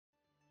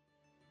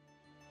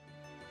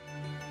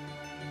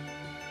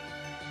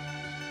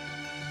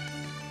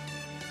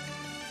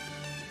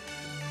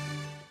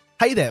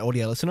Hey there,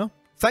 audio listener.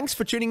 Thanks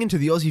for tuning into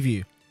the Aussie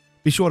View.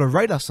 Be sure to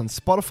rate us on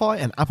Spotify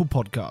and Apple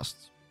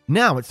Podcasts.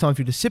 Now it's time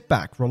for you to sit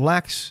back,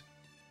 relax.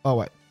 Oh,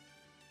 wait.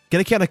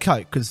 Get a can of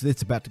Coke, because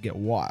it's about to get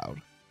wild.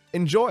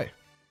 Enjoy.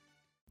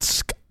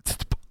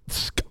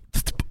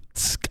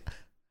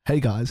 Hey,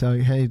 guys. How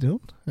you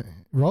doing? Hey,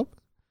 Rob?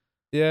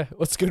 Yeah,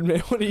 what's good, man?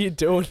 What are you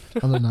doing? I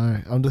don't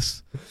know. I'm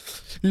just...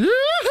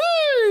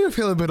 I'm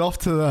feeling a bit off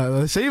to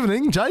this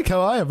evening. Jake,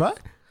 how are you, bro?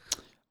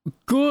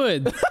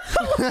 Good. Look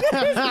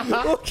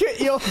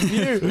at your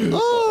view.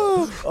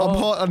 I'm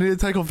hot. I need to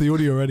take off the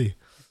audio already.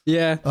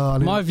 Yeah,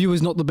 my view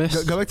is not the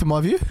best. Go back to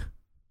my view.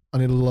 I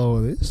need to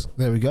lower this.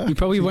 There we go. You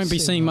probably won't be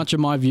seeing much of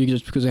my view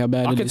just because of how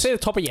bad it is. I can see the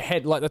top of your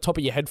head, like the top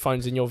of your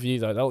headphones in your view,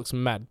 though. That looks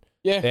mad.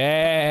 Yeah.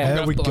 Yeah.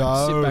 There we Like,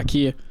 go. sit back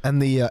here.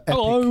 And the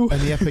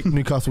epic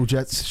Newcastle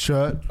Jets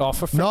shirt. Oh,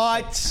 for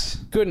Nights.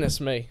 goodness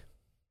me.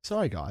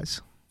 Sorry,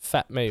 guys.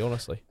 Fat me,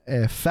 honestly.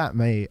 Yeah, fat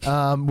me.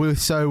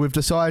 We've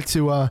decided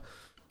to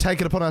take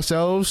it upon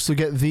ourselves to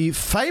get the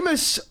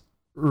famous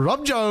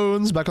Rob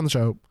Jones back on the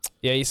show.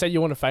 Yeah, you said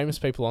you wanted famous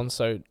people on,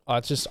 so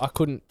I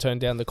couldn't turn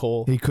down the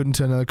call. He couldn't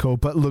turn down the call.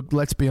 But look,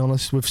 let's be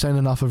honest. We've seen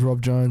enough of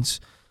Rob Jones.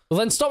 Well,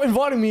 then stop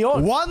inviting me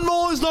on. One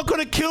more is not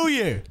going to kill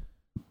you.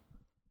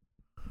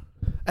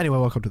 Anyway,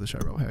 welcome to the show,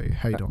 Rob.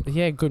 How you doing?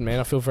 Yeah, good, man.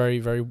 I feel very,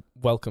 very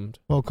welcomed.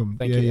 Welcome.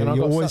 Thank you. you. And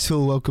You I got always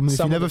feel welcome. If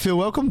you never the- feel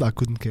welcomed, I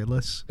couldn't care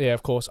less. Yeah,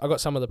 of course. I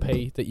got some of the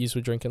pee that you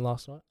were drinking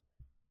last night.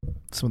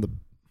 Some of the...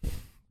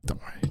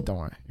 Don't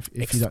worry.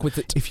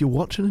 Exquisite. If you're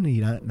watching and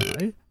you don't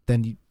know,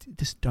 then you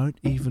just don't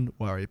even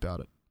worry about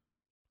it.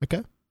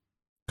 Okay?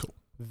 Cool.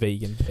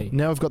 Vegan pee.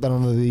 Now I've got that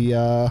under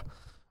the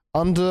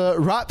under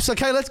wraps.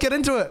 Okay, let's get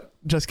into it.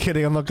 Just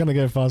kidding. I'm not going to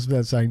go fast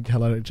without saying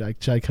hello to Jake.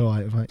 Jake, how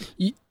are you,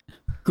 mate?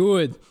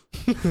 Good.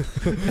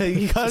 Hey,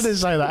 you can't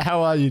just say that.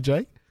 How are you,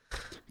 Jake?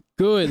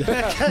 Good.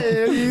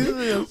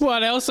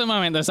 What else am I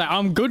meant to say?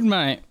 I'm good,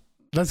 mate.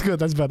 That's good.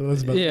 That's better.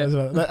 Yeah.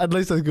 That's better. At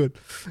least that's good.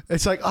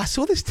 It's like, I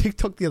saw this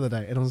TikTok the other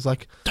day and I was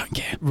like, Don't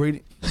care.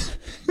 reading. I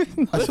saw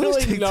this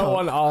Literally TikTok. no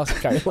one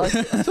asked, okay? Like,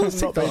 I saw this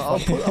TikTok. I'll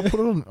put it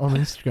on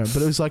Instagram.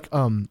 But it was like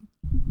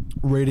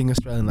reading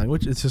Australian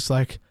language. It's just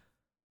like,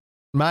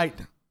 mate.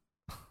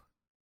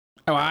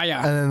 How are ya?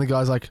 And then the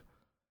guy's like,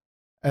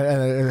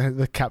 and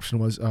the caption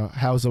was,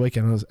 how was the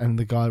weekend? And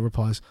the guy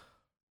replies,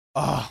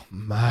 oh,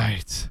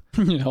 mate.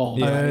 Oh,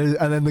 Yeah.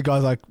 And then the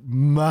guy's like,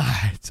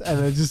 mate.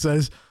 And it just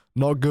says,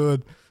 not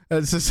good. And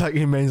it's just like,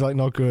 he means like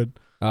not good.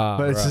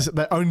 But it's just,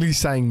 they're only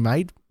saying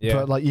mate. Yeah.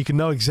 But like, you can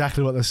know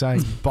exactly what they're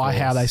saying by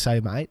how they say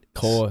mate.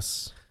 Of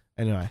course.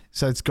 Anyway,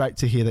 so it's great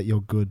to hear that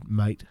you're good,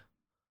 mate.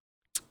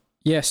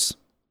 yes.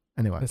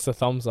 Anyway. It's a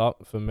thumbs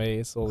up for me.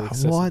 It's all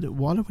Why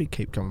do we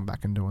keep coming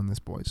back and doing this,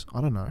 boys? I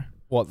don't know.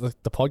 What,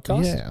 the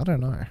podcast? Yeah, I don't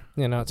know.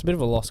 Yeah, no, it's a bit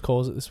of a lost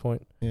cause at this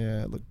point.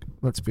 Yeah, look,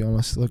 let's be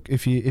honest. Look,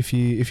 if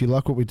you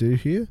like what we do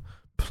here,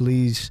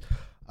 please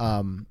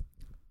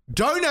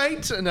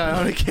donate. No,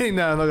 I'm kidding.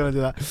 No, I'm not gonna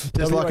do that.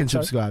 Just like and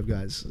subscribe,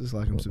 guys. Just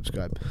like and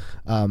subscribe.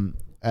 And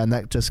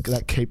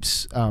that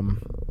keeps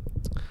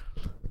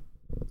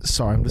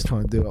sorry, I'm just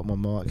trying to do it on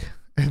my mic.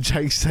 And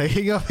Jake's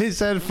taking off his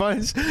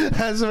headphones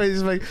as we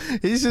speak.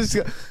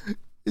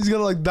 He's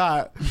got like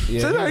that. Yeah,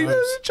 So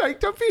no, Jake,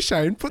 don't be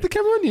ashamed. Put the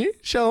camera on you.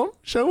 Show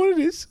them what it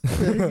is.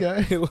 There you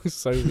go. It looks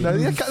so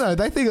weird. No,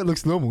 they think it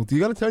looks normal. You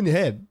got to turn your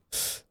head.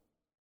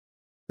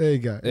 There you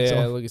go.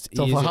 Yeah, look, it's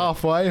off easy.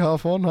 halfway,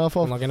 half on, half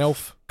off. I'm like an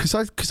elf. Because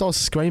I was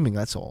screaming.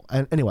 That's all.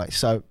 And anyway,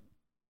 so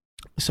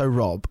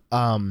Rob,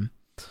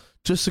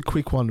 just a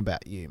quick one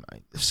about you,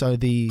 mate. So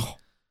the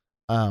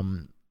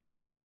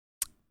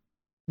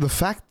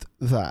fact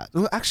that,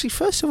 well, actually,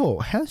 first of all,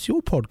 how's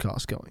your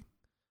podcast going?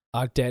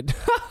 I did.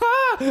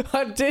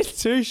 I did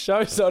 2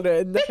 shows on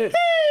it. And then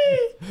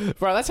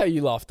bro, that's how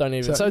you laugh. Don't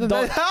even. So I got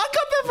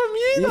that from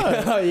you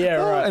though. Yeah,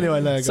 right.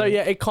 Anyway, there you So go.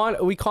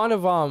 yeah, we kind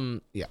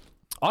of Yeah.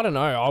 I don't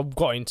know. I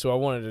got into. I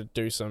wanted to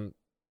do some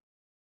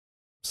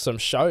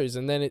shows,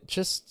 and then it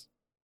just,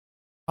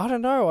 I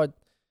don't know. I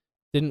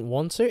didn't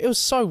want to. It was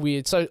so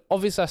weird. So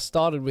obviously, I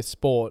started with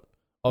sport.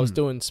 I was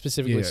doing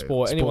specifically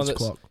sport. Anyone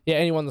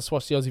that's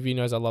watched the Aussie View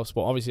knows I love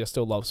sport. Obviously, I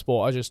still love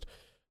sport. I just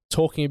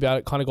talking about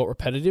it kind of got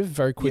repetitive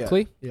very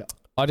quickly. Yeah.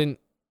 I didn't.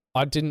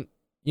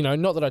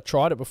 Not that I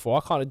tried it before.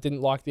 I kind of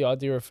didn't like the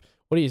idea of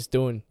what he's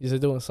doing. Is he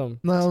doing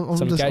some? No,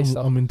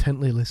 I'm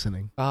intently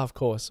listening. Ah, of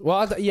course.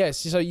 Well, yes.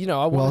 So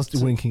I Whilst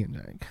wanted winking at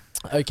Jake.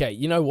 Okay,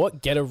 you know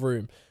what? Get a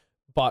room.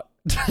 But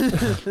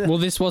Well,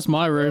 this was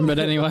my room, but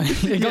anyway,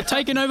 it got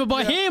taken over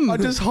by him. I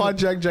just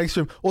hijacked Jake's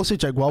room. Also,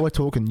 Jake, while we're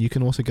talking, you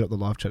can also get up the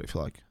live chat if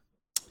you like.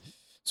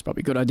 It's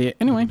probably a good idea.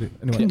 Anyway,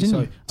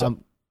 continue. So,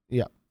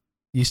 yeah.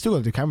 You still got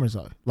to do cameras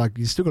though. Like,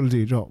 you still got to do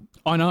your job.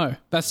 I know.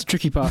 That's the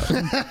tricky part.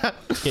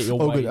 get your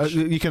All wage.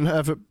 good. You can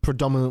have it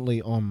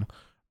predominantly on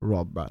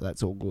Rob, right?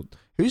 That's all good.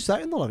 Who's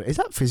that in the live? Is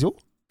that Fizzle?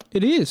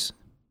 It is.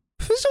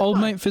 Fizzle, Old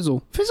mate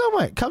Fizzle. Fizzle,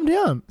 mate, come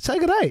down. Say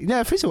good day.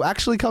 Yeah, Fizzle,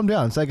 actually come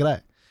down. Say good day.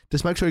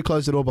 Just make sure you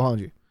close the door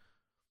behind you.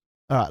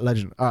 All right,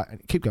 legend. All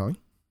right, keep going.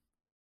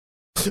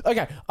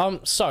 Okay.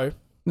 So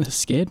That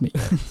scared me.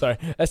 sorry.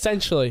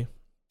 Essentially,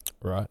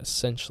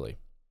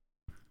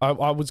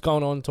 I was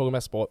going on talking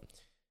about sport.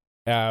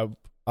 I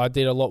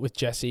did a lot with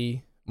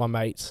Jesse, my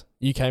mates.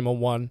 You came on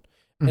one.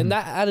 And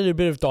that added a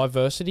bit of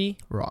diversity.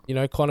 Right. You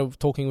know, kind of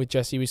talking with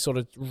Jesse, we sort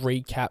of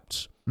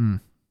recapped.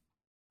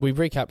 We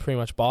recapped pretty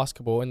much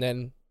basketball, and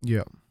then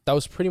that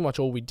was pretty much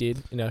all we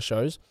did in our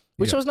shows,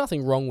 which there was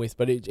nothing wrong with,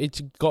 but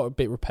it got a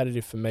bit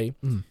repetitive for me.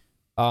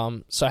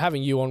 So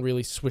having you on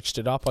really switched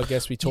it up. I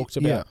guess we talked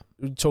about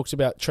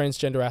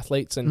transgender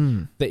athletes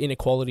and the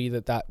inequality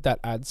that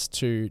adds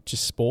to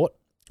sport.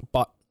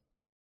 But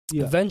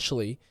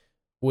eventually,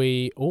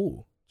 we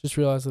just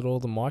realized that all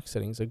the mic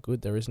settings are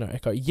good. There is no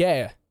echo.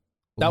 Yeah.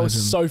 That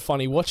was so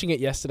funny. Watching it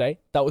yesterday,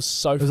 that was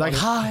so funny. It was like,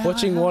 hi.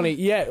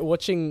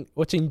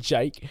 Watching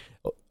Jake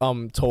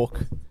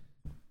talk. It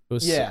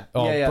was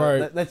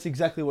bro. That's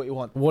exactly what you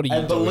want. What are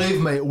you doing?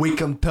 Believe me, we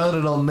can turn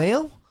it on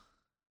now,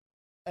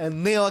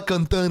 and now I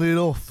can turn it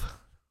off.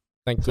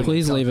 Thank goodness.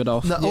 Please leave it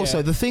off. No,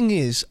 also, the thing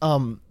is,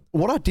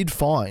 what I did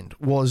find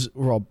was,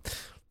 Rob,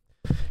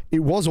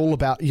 it was all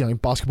about,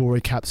 basketball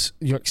recaps,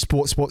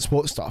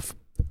 sports stuff.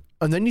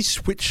 And then you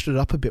switched it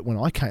up a bit when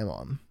I came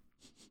on.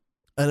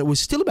 And it was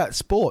still about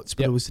sports,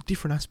 but it was a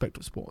different aspect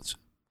of sports.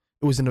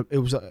 It was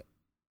a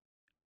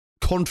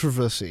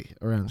controversy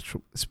around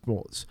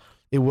sports.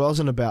 It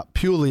wasn't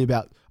purely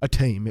about a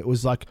team. It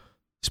was like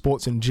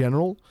sports in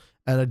general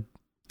and a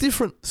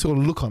different sort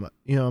of look on it.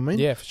 You know what I mean?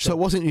 Yeah, for sure. So it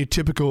wasn't your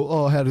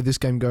typical, how did this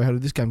game go? How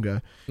did this game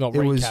go? Not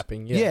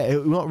recapping.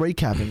 Not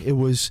recapping. It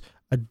was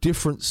a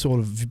different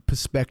sort of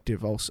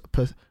perspective. Also,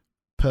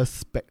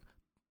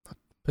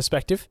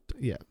 perspective.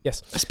 Yeah.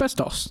 Yes.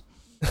 Asbestos.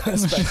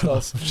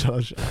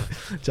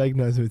 Jake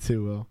knows me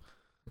too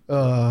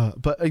well.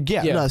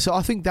 So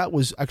I think that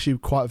was actually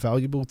quite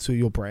valuable to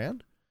your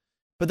brand.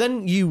 But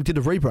then you did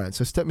a rebrand,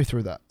 so step me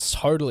through that.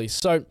 Totally.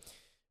 So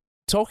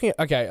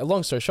a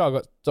long story short,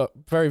 I got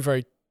very,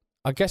 very,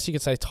 I guess you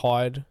could say,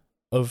 tired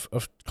of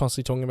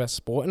constantly talking about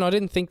sport, and I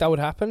didn't think that would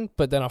happen,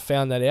 but then I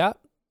found that out,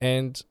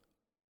 and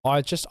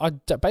I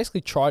basically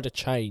tried to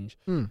change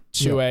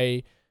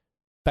to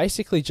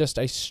basically just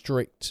a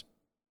strict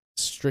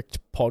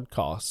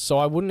podcast. So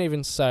I wouldn't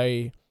even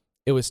say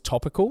it was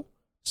topical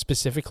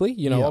specifically.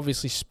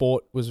 Obviously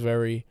sport was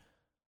very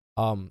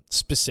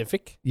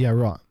specific. Yeah,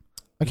 right.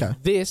 Okay.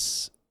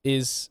 This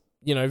is,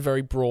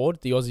 very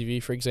broad, the Aussie View,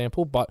 for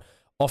example, but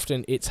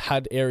often it's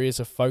had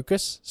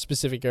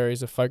specific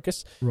areas of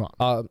focus. Right.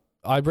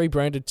 I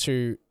rebranded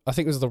to, I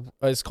think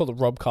it's called the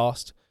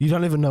Robcast. You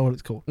don't even know what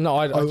it's called. No,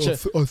 I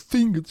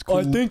think it's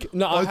called.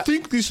 I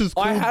think this is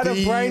called. I had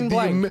a brain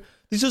blank.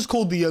 This is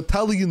called the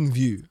Italian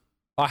View.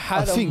 I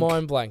had a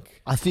mind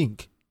blank. I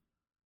think.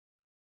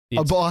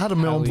 But I had a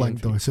mind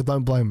blank though, so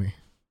don't blame me.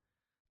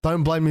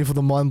 Don't blame me for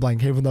the mind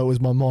blank, even though it was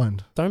my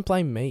mind. Don't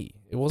blame me.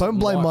 It wasn't. Don't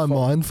blame my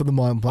mind for the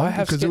mind blank. I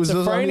have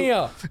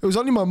schizophrenia. It was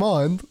only my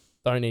mind.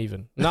 Don't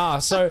even. Nah.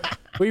 So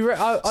so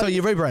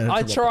you rebranded.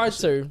 I tried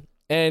to,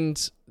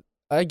 and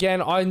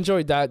again, I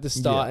enjoyed that at the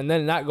start, and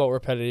then that got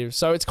repetitive.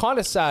 So it's kind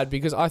of sad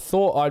because I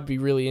thought I'd be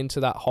really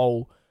into that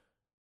whole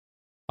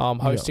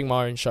hosting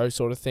my own show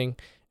sort of thing.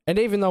 And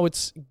even though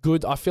it's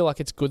good, I feel like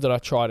it's good that I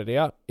tried it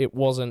out. It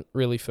wasn't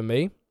really for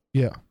me.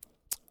 Yeah.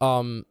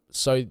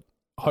 So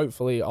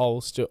hopefully I'll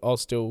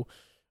still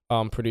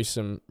produce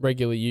some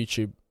regular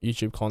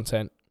YouTube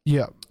content.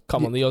 Yeah.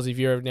 Come on the Aussie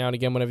View every now and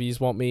again whenever you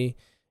want me.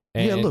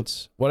 And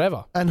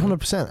whatever. And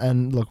 100%.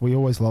 And look, we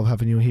always love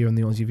having you here on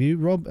the Aussie View,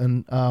 Rob.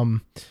 And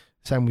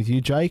same with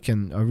you, Jake.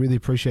 And I really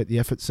appreciate the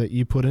efforts that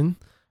you put in.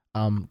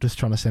 Just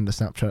trying to send a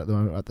Snapchat at the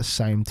moment at the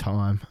same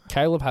time.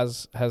 Caleb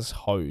has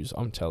hose,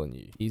 I'm telling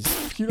you. You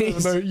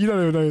don't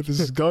even know if this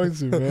is going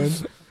to, man.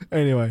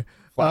 Anyway.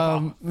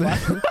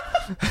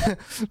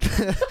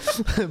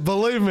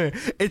 Believe me,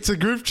 it's a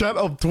group chat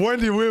of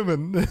 20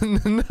 women.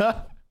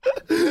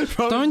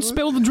 Don't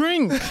spill the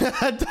drink.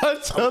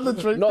 Don't spill the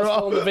drink. Not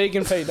spilling the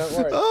vegan feed, don't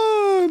worry.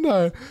 Oh,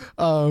 no.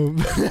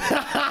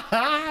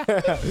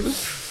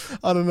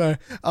 I don't know.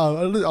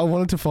 I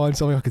wanted to find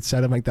something I could say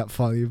to make that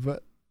funny,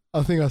 but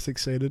I think I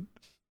succeeded.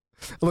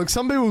 Look,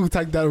 some people will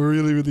take that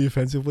really, really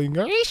offensively and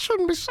go, you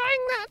shouldn't be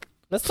saying that.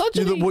 That's such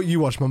what you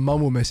watch, my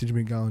mum will message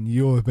me going,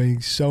 you're being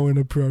so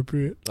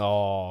inappropriate.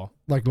 Oh.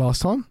 Like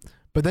last time.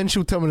 But then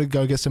she'll tell me to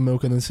go get some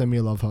milk and then send me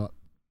a love heart.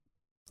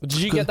 Did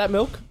you get that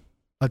milk?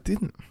 I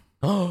didn't.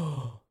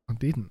 Oh. I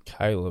didn't.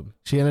 Caleb.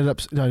 She ended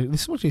up... No,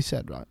 this is what she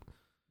said, right?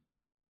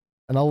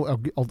 And I'll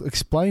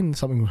explain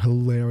something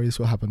hilarious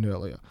what happened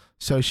earlier.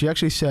 So she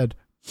actually said,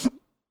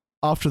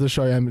 after the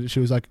show ended, she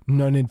was like,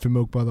 no need for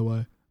milk, by the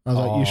way. I was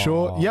like, you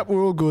sure? Yep,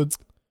 we're all good.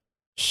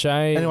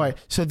 Shame. Anyway,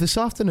 so this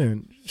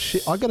afternoon,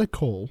 I got a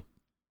call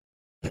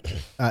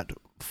at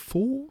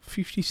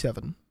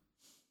 4:57.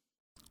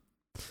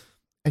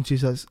 And she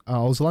says, I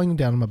was lying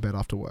down in my bed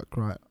after work,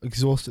 right?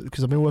 Exhausted,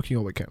 because I've been working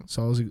all weekend.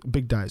 So I was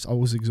big days. I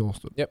was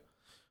exhausted. Yep.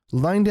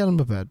 Lying down in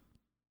my bed.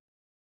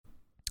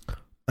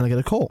 And I get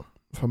a call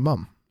from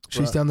Mum.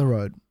 She's down the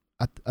road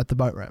at the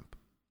boat ramp.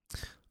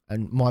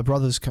 And my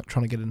brother's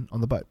trying to get in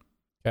on the boat.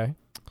 Okay.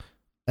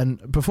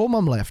 And before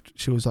Mum left,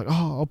 she was like,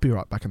 oh, I'll be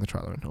right back in the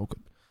trailer and all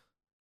good.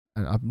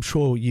 And I'm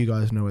sure you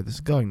guys know where this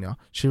is going now.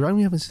 She rang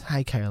me up and said,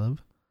 hey,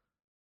 Caleb,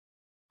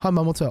 Hi,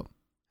 Mum, what's up?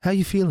 How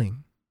you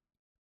feeling?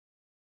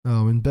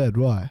 Oh, I'm in bed.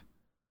 Why?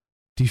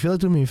 Do you feel like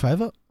doing me a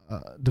favour?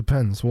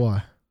 Depends.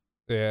 Why?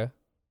 Yeah.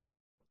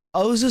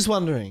 I was just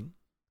wondering.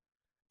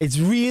 It's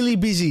really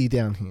busy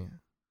down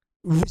here.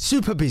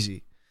 Super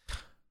busy.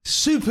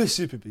 Super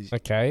busy.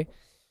 Okay.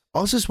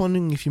 I was just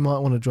wondering if you might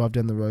want to drive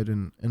down the road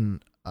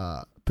and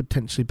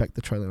potentially back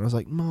the trailer. And I was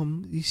like,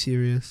 Mum, are you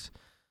serious?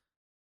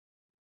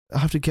 I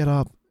have to get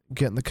up,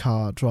 get in the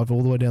car, drive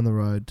all the way down the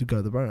road to go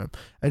to the program.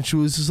 And she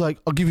was just like,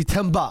 I'll give you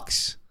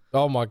 $10.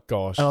 Oh my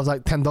gosh. And I was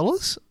like, $10?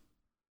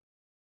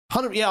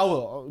 100? Yeah, I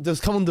will.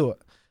 Just come and do it.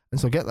 And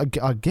so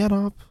I get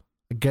up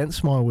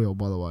against my will,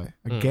 by the way.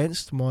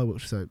 Against my will.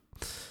 So,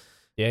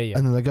 yeah.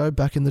 And then I go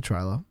back in the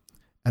trailer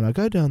and I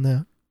go down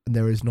there and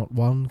there is not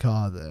one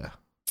car there.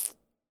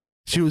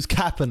 She was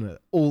capping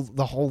it,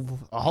 the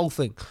whole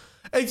thing.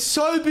 It's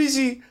so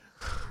busy.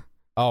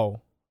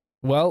 Oh,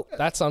 well,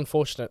 that's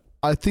unfortunate.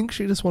 I think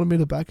she just wanted me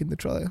to back in the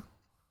trailer.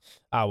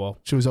 Ah, well.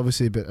 She was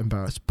obviously a bit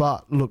embarrassed.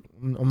 But look,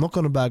 I'm not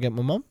going to bag at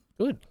my mum.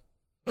 Good.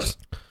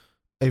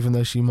 Even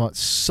though she might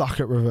suck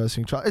at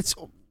reversing trailer.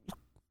 What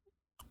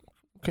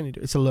can you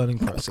do? It's a learning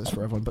process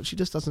for everyone, but she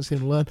just doesn't seem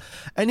to learn.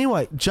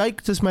 Anyway,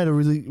 Jake just made a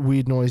really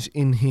weird noise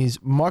in his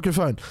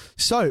microphone.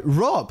 So,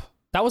 Rob.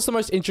 That was the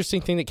most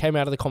interesting thing that came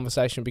out of the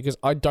conversation because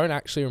I don't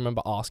actually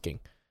remember asking.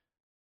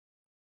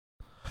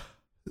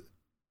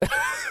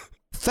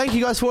 Thank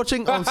you guys for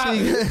watching. I'm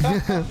seeing.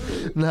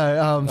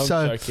 No, I'm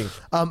joking.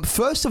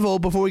 First of all,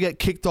 before we get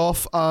kicked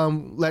off,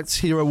 let's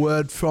hear a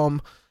word from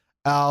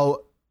our.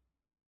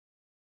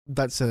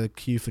 That's a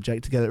cue for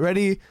Jake to get it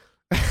ready.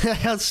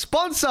 Our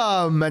sponsor,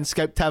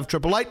 Manscaped TAV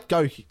 888.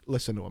 Go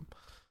listen to him.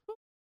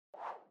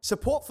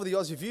 Support for the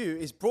Aussie View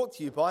is brought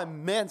to you by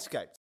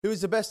Manscaped, who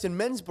is the best in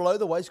men's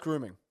below-the-waist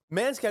grooming.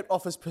 Manscaped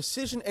offers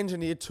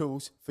precision-engineered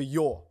tools for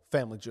your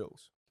family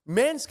jewels.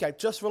 Manscaped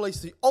just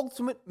released the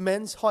ultimate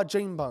men's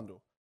hygiene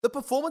bundle, the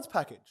Performance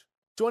Package.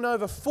 Join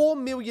over 4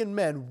 million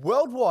men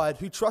worldwide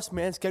who trust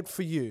Manscaped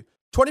for you.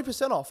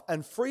 20% off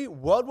and free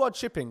worldwide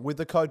shipping with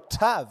the code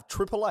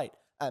TAV888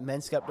 at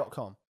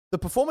manscaped.com. The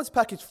Performance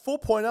Package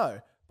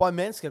 4.0 by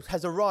Manscaped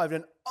has arrived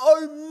and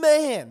oh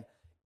man,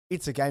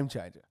 it's a game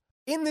changer.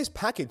 In this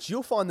package,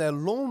 you'll find their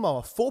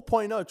Lawnmower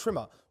 4.0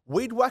 trimmer,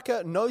 Weed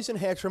Whacker nose and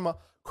hair trimmer,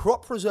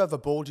 Crop Preserver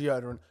ball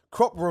deodorant,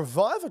 Crop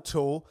Reviver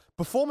tool,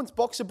 performance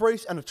boxer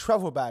briefs, and a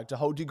travel bag to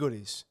hold your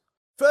goodies.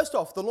 First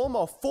off, the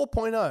Lawnmower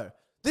 4.0.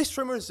 This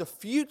trimmer is the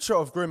future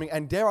of grooming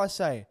and, dare I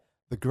say,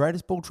 the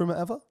greatest ball trimmer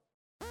ever.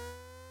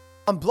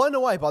 I'm blown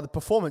away by the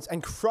performance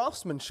and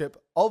craftsmanship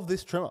of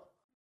this trimmer.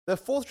 Their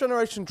 4th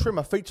generation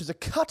trimmer features a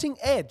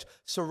cutting-edge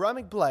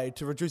ceramic blade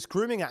to reduce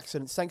grooming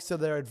accidents thanks to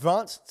their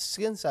advanced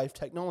skin-safe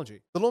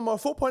technology. The Lawnmower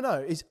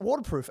 4.0 is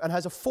waterproof and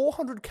has a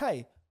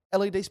 400K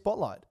LED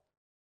spotlight.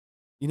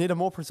 You need a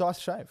more precise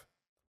shave.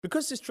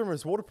 Because this trimmer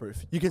is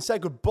waterproof, you can say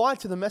goodbye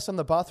to the mess on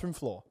the bathroom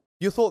floor.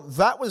 You thought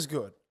that was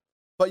good,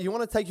 but you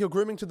want to take your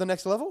grooming to the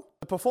next level?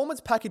 The Performance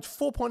Package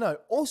 4.0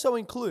 also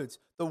includes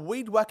the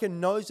Weed Whacker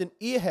nose and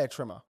ear hair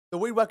trimmer. The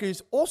Weed Whacker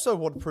is also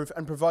waterproof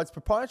and provides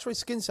proprietary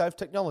skin-safe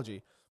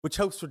technology, which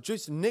helps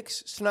reduce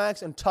nicks,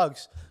 snags, and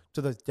tugs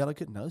to those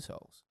delicate nose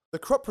holes. The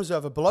Crop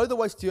Preserver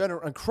below-the-waist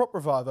deodorant and Crop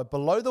Reviver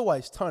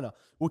below-the-waist toner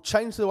will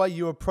change the way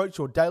you approach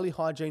your daily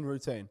hygiene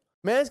routine.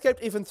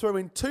 Manscaped even threw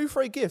in 2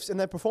 free gifts in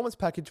their Performance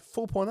Package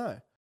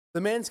 4.0. The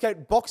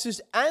Manscaped Boxes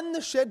and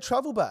the Shed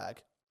Travel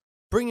Bag.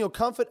 Bring your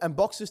comfort and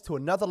boxes to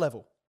another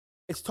level.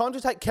 It's time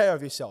to take care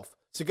of yourself.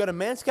 So go to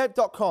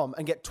manscaped.com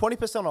and get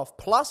 20% off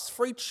plus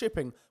free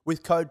shipping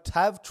with code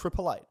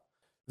TAV888.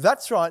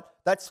 That's right,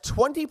 that's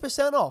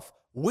 20% off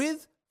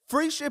with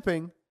free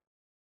shipping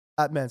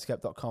at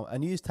manscaped.com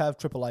and use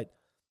TAV888.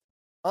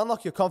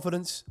 Unlock your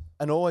confidence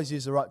and always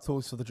use the right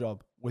tools for the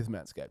job with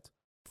Manscaped.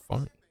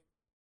 Fine.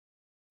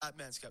 At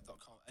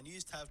manscaped.com and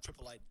use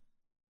TAV888.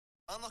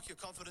 Unlock your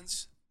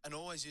confidence and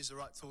always use the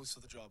right tools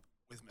for the job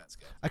with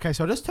Manscaped. Okay,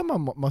 so I just turned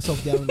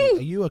myself down.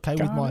 Are you okay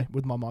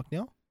with my mic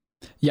now?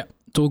 Yeah,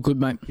 it's all good,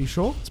 mate. You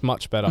sure? It's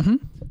much better. Mm-hmm.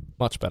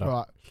 Much better.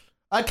 All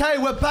right. Okay,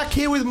 we're back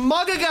here with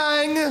Mugger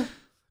Gang.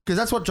 Because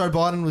that's what Joe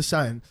Biden was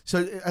saying.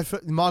 So,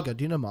 MAGA,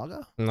 do you know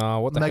MAGA? No,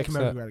 what the heck Make is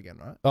America that? Great Again,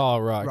 right? Oh,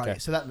 right, okay.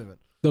 Right, so that movement.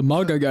 The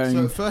MAGA Gang.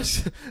 So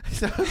first,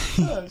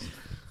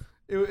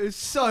 it was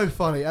so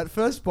funny. At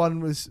first, Biden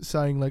was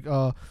saying like,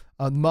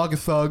 MAGA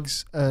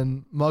thugs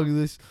and MAGA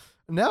this.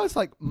 And now it's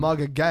like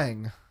MAGA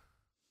Gang.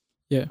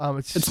 Yeah.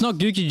 It's not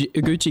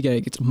Gucci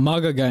Gang, it's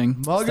MAGA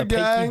Gang. MAGA It's the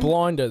Gang. Peaky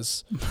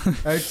Blinders.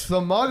 It's the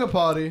MAGA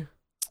party.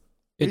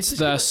 It's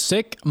the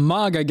sick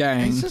MAGA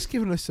Gang. He's just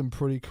given us some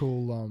pretty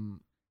cool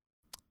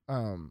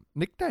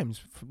nicknames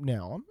from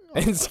now on.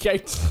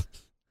 Manscaped.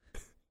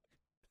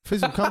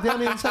 Fizzle, come down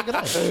here and say good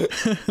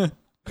day.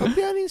 Come down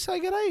here and say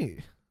good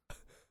day.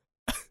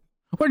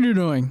 What are you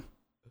doing?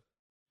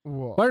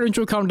 What? Why don't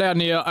you come down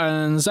here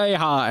and say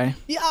hi?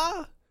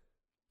 Yeah.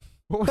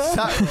 What was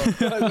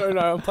that?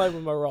 No, I'm playing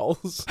with my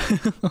rolls.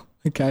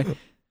 Okay.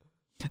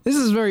 This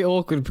is very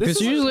awkward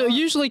because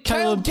usually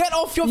Caleb... Get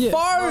off your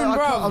phone, No,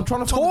 bro. I'm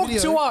trying to talk find the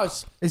video. to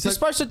us. It's You're like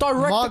supposed to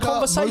direct the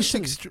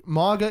conversation.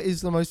 MAGA is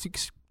the most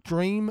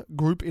extreme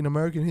group in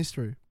American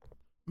history.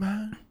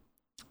 Man.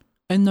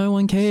 And no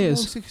one cares.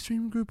 Most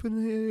extreme group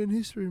in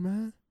history,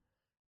 man.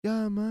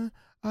 Yeah, man.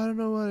 I don't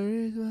know what it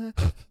is, man,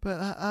 but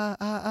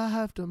I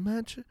have to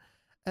mention,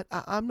 and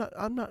I'm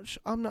not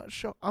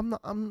sure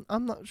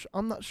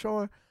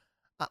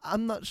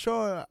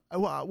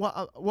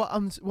what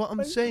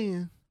I'm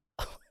saying,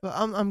 but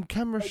I'm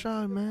camera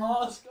shy, man.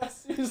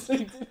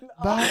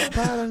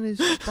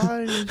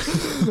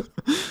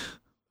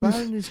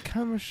 Biden is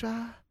camera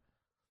shy.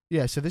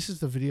 Yeah, so this is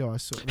the video I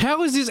saw.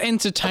 How is this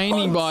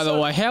entertaining, by the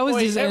way? How is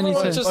this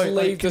everyone entertaining? just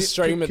leave the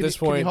stream at this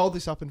Can you point. hold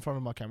this up in front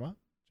of my camera,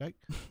 Jake?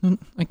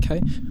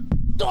 Okay.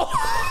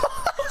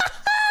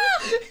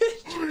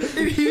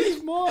 It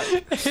hit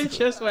mine. It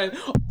just went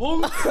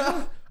boom.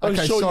 I'm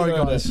Okay, sure sorry you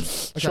heard guys.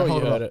 It. Okay, Sure you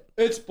hold heard on. it.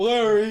 It's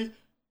blurry.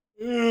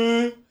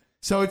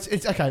 So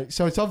it's okay.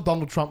 So it's of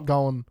Donald Trump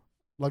going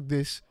like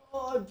this.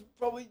 Oh,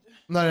 probably.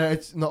 No,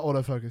 it's not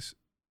autofocus.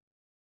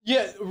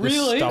 Yeah,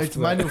 really? Stuff. It's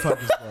manual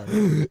focus,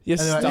 bro. You're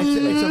stuck.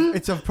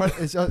 It's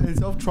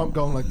of Trump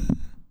going like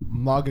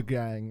MAGA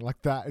gang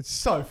like that. It's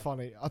so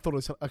funny. I thought it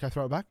was okay.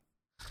 Throw it back.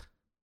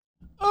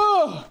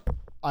 Oh.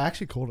 I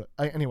actually called it.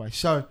 Anyway,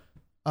 so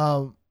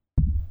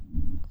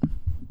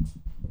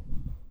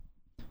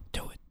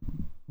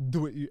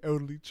do it, you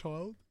elderly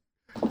child.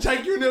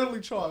 Take you an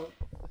elderly child.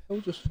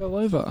 It just fell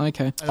over.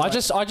 Okay. I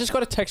just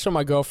got a text from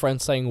my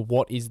girlfriend saying,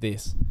 "What is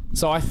this?"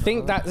 So I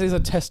think that is a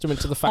testament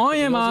to the fact. I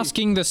that am the Aussie-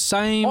 asking the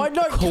same I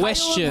know Caleb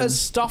question. has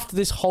stuffed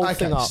this whole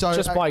thing up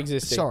just by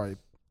existing.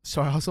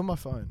 Sorry, I was on my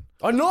phone.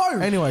 I know.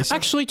 Anyway, so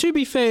Actually, to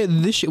be fair,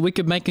 this we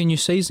could make a new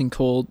season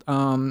called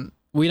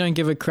 "We Don't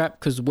Give a Crap"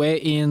 because we're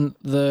in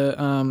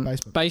the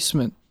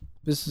basement.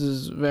 This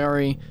is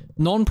very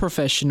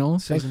non-professional.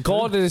 season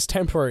God, it is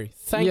temporary.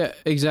 Yeah,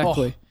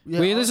 exactly.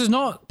 yeah, This is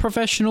not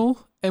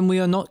professional, and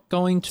we are not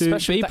going to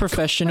Especially be that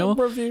professional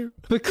review.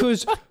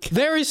 because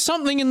there is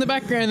something in the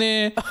background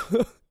there.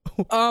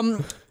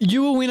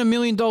 You will win $1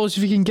 million if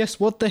you can guess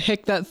what the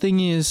heck that thing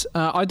is.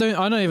 I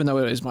don't even know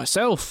what it is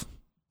myself.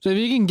 So if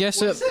you can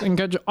guess it, and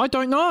go, I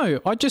don't know.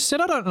 I just said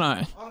I don't know.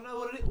 I don't know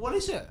what it is. What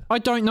is it? I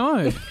don't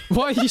know.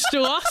 Why are you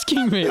still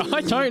asking me?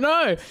 I don't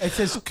know. It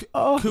says.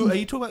 Are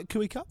you talking about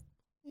Cooey Cup?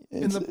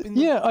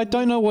 Yeah, I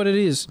don't know what it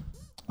is.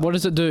 What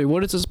does it do?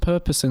 What is its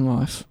purpose in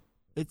life?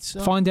 It's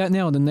Find out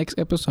now in the next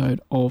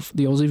episode of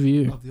the Aussie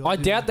View. I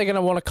doubt they're going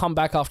to want to come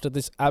back after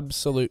this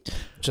absolute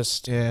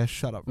just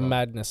shut up, bro.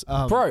 madness.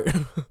 Bro.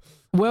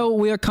 Well,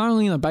 we are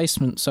currently in a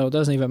basement, so it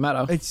doesn't even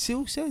matter. It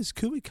still says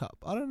Cooey Cup.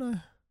 I don't know.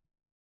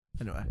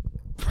 Anyway.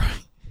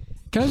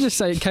 Can I just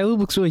say, Caleb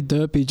looks really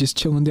derpy just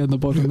chilling down the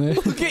bottom there.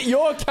 Look at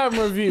your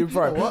camera view,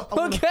 bro.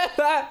 Look at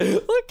that.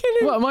 Look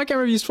at him. What? My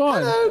camera view's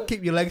fine. Hello.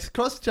 Keep your legs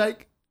crossed,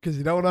 Jake, because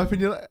you don't want to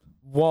open your legs.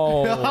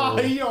 Whoa.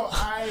 Your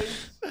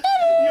eyes.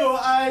 Your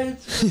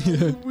eyes.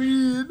 That's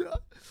weird.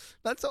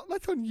 That's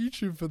on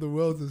YouTube for the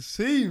world to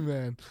see,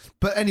 man.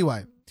 But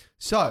anyway,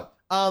 so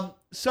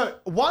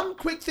one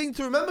quick thing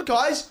to remember,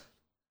 guys.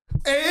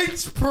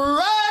 It's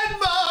Pride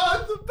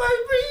Month,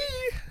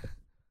 baby.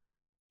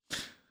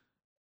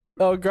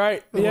 Oh,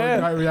 great. Yeah.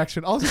 Great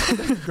reaction.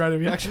 Great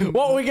reaction.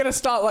 What, are we going to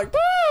start like,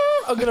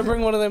 I'm going to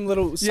bring one of them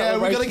little Yeah,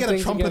 we got to get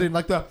a trumpet again. in,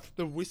 like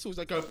the whistles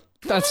that go.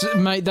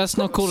 Mate, that's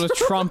not called a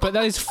trumpet.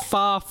 That is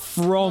far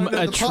from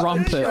a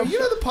trumpet. You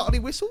know the party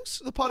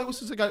whistles? The party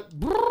whistles that go.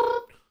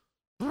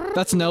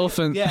 That's an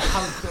elephant. Yeah.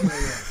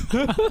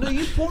 No,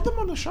 you bought them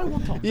on the show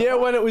one time. Yeah,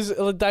 when it was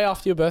the day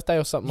after your birthday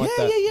or something like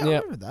that. Yeah. I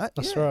remember that.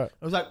 That's yeah. right.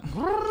 I was like,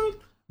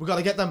 we got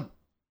to get them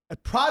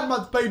at Pride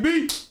Month,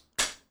 baby.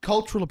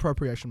 Cultural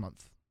Appropriation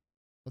Month.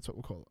 That's what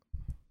we'll call it.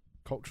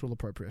 Cultural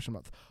Appropriation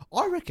Month.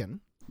 I reckon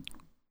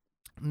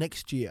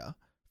next year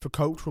for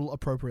Cultural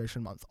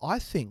Appropriation Month, I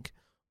think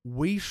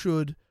we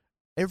should,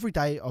 every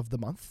day of the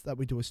month that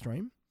we do a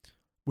stream,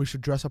 we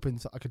should dress up in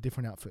like a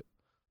different outfit.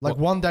 Like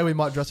one day we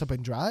might dress up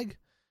in drag.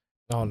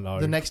 Oh, no.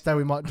 The next day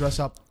we might dress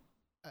up,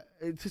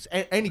 it's just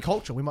any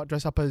culture. We might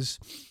dress up as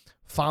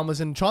farmers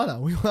in China.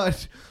 We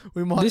might.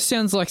 This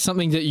sounds like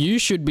something that you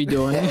should be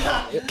doing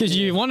because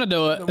you want to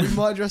do it. We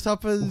might dress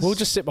up as. We'll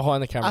just sit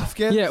behind the camera.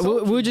 Afghan. Yeah,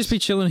 we'll just be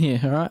chilling here,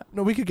 all right?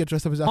 No, we could get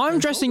dressed up as. Afghan I'm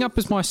dressing up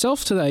as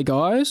myself today,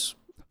 guys.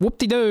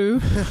 Whoop-de-doo.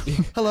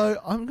 Hello,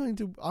 I'm going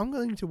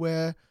to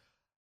wear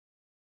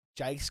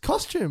Jake's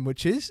costume,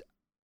 which is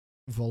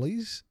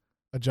volleys,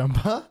 a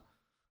jumper.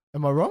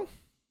 Am I wrong?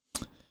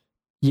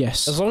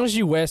 Yes. As long as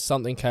you wear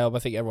something, Caleb, I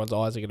think everyone's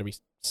eyes are going to be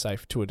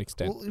safe to an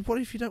extent. Well,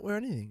 what if you don't wear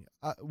anything?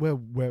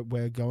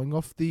 We're going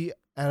off the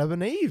Adam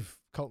and Eve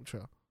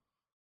culture.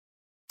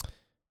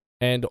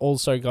 And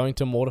also going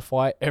to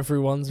mortify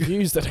everyone's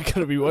views that are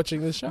going to be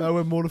watching this show. No,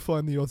 we're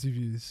mortifying the Aussie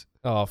views.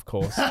 Oh, of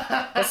course.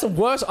 That's the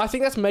worst. I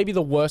think that's maybe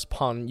the worst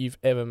pun you've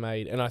ever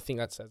made, and I think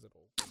that says it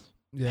all.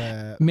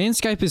 Yeah.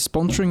 Manscaped is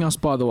sponsoring us,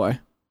 by the way.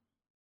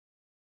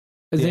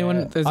 Has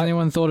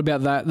anyone thought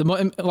about that?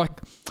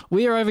 Like,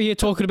 we are over here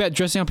talking about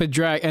dressing up in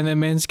drag, and then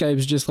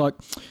Manscaped's just like,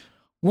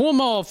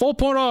 Warmer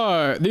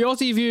 4.0, the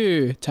Aussie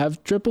View, TAV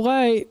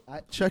 888.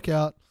 Check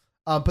out.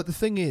 But the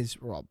thing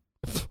is, Rob.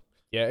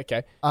 Yeah,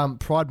 okay.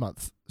 Pride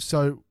Month.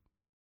 So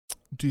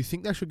Do you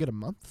think they should get a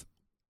month?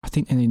 I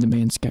think they need the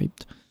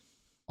Manscaped.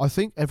 I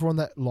think everyone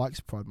that likes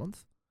Pride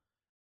Month,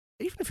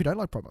 even if you don't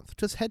like Pride Month,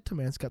 just head to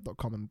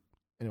manscaped.com and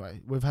anyway,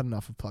 we've had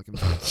enough of plugging.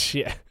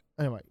 Yeah.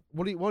 Anyway,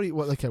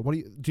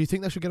 do you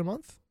think they should get a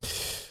month?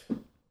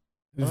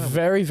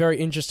 Very, very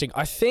interesting.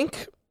 I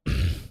think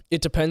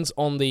it depends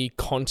on the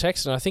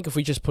context, and I think if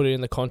we just put it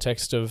in the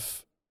context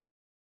of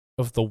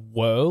the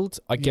world,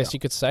 I guess you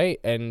could say,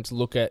 and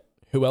look at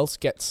who else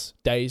gets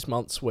days,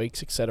 months,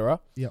 weeks,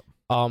 etc. Yep.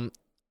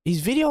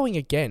 He's videoing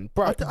again,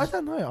 bro. I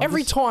don't know.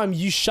 Every time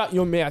you shut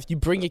your mouth, you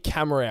bring your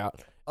camera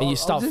out and you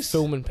start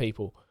filming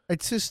people.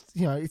 It's just,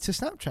 it's a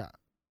Snapchat.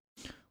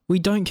 We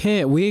don't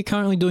care. We're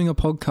currently doing a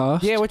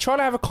podcast. Yeah, we're trying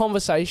to have a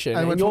conversation,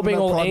 and you're being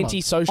all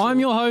anti-social. I'm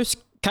your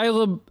host,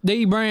 Caleb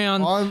D.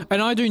 Brown,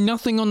 and I do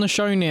nothing on the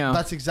show now.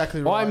 That's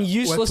exactly right. I'm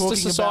useless to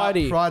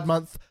society. About Pride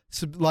Month.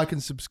 Like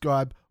and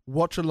subscribe.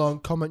 Watch along.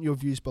 Comment your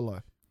views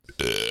below.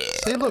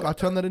 See, look, I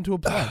turned that into a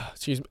play.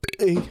 Excuse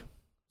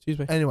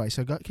me. Anyway,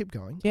 so keep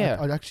going. Yeah.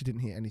 I actually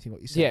didn't hear anything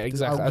what you said. Yeah,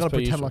 exactly. I'm going to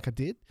pretend like I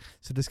did.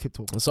 So just keep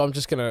talking. So I'm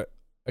just going to...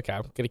 Okay,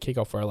 I'm going to kick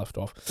off where I left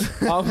off.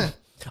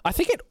 I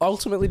think it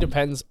ultimately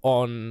depends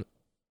on...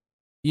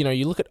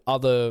 you look at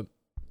other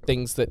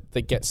things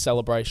that get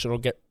celebration or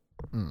get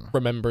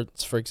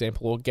remembrance, for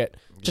example, or get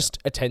just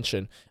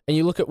attention. And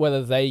you look at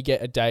whether they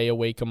get a day, a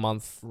week, a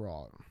month,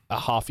 right, a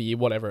half a year,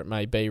 whatever it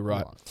may be,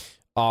 right?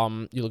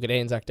 You look at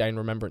Anzac Day and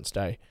Remembrance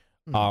Day.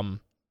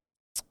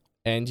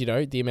 And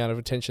the amount of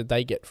attention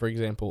they get, for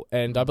example.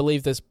 And I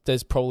believe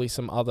there's probably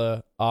some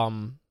other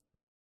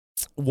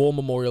war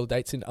memorial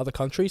dates in other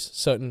countries,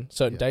 certain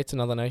dates in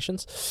other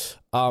nations.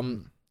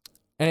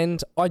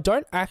 And I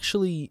don't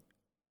actually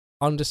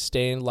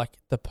understand like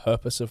the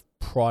purpose of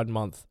Pride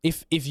Month.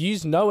 If you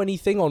know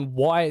anything on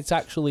why it's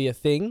actually a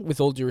thing,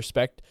 with all due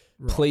respect,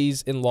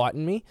 please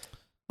enlighten me.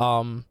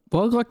 Well,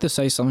 I'd like to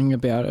say something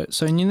about it.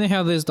 So you know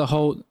how there's the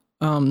whole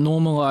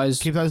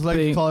normalized... Keep those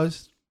legs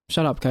closed.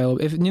 Shut up,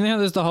 Caleb. If you know how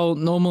there's the whole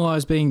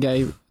normalized being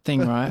gay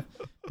thing, right?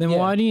 Then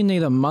why do you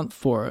need a month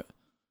for it?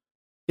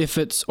 If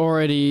it's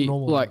already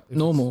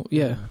normal,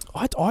 yeah.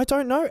 I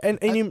don't know,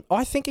 and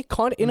I think it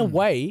kind of, in a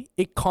way,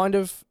 it kind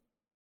of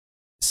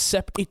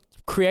it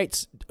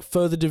creates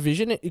further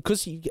division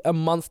because you get a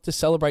month to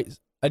celebrate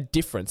a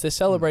difference. They're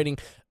celebrating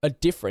a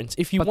difference.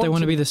 They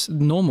want to be this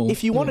normal.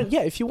 If you want to,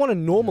 if you want to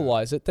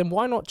normalize it, then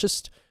why not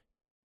just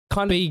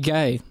kind of be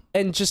gay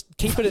and just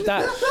keep it at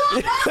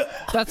that?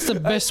 That's the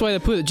best way to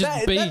put it.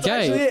 Just be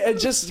gay. And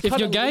just if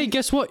you're gay,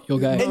 guess what? You're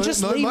gay. And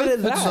just leave it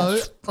at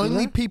that. No,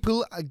 only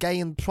people are gay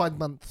in Pride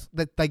Month.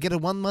 That they get a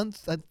 1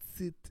 month. That's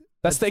it.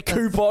 That's their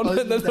coupon,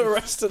 and then the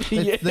rest of the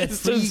year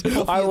it's just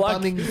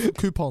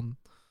coupon.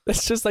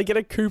 It's just they get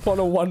a coupon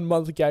of 1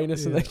 month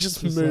gayness and they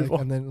just move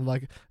on. And then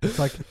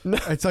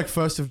it's like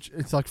first of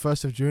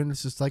June.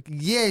 It's just like,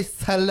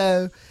 yes,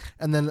 hello,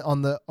 and then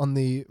on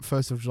the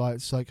 1st of July,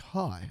 it's like,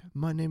 hi,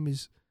 my name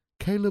is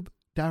Caleb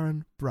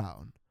Darren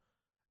Brown,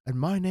 and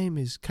my name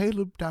is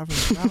Caleb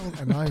Darren Brown,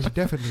 and I am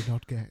definitely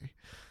not gay.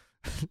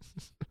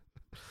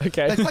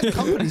 Okay, like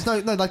companies,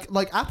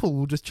 like Apple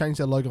will just change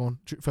their logo on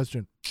 1st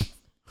June.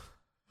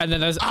 And then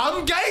there's...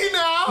 I'm gay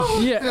now!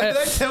 Yeah.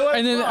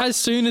 And then as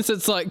soon as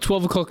it's like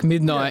 12 o'clock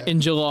midnight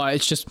in July,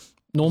 it's just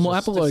normal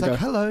Apple logo. Like,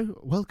 hello,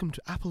 welcome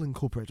to Apple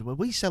Incorporated, where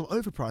we sell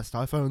overpriced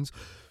iPhones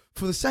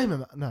for the same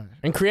amount. No.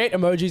 And create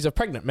emojis of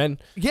pregnant men.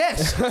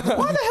 Yes! Why the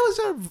hell is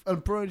there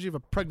an emoji of a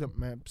pregnant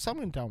man?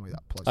 Someone tell me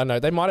that, please. I know,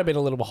 they might have been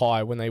a little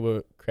high when they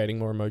were creating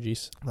more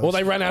emojis.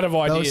 They ran out of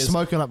ideas. They were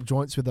smoking up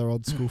joints with their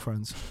old school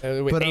friends.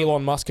 With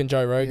Elon Musk and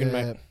Joe Rogan,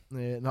 mate.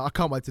 Yeah, no, I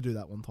can't wait to do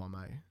that one time,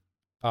 mate.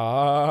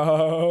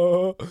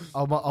 Oh.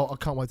 I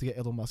can't wait to get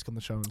Elon Musk on the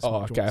show. And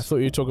smoke okay. joints. I thought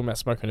you were talking about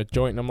smoking a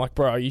joint, and I'm like,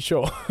 bro, are you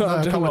sure? No,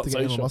 I can't wait to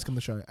get Elon Musk on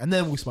the show, and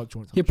then we'll smoke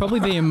joints. He'll probably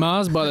be in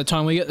Mars by the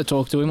time we get to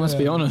talk to him. Let's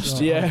be honest.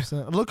 Yeah.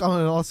 Look,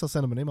 I'll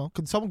send him an email.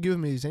 Could someone give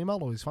me his email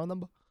or his phone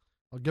number?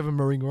 I'll give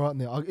him a ring right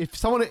now. If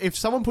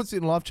someone puts it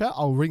in live chat,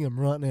 I'll ring him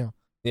right now.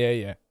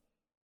 Yeah.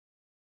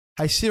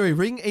 Hey Siri,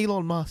 ring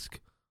Elon Musk.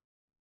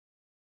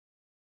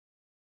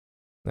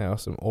 Now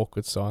some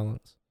awkward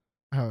silence.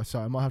 Oh,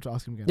 sorry, I might have to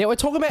ask him again. Yeah, we're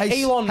talking about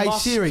Elon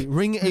Musk. Hey Siri,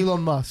 ring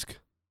Elon Musk.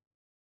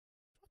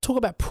 Talk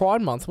about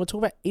Pride Month. We're talking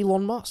about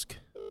Elon Musk.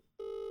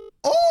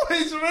 Oh,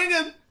 he's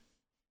ringing.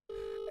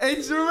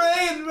 It's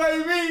ringing,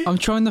 baby. I'm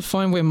trying to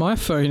find where my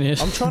phone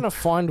is. I'm trying to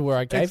find where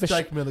I gave it's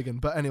Jake Milligan,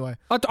 but anyway.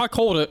 I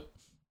called it.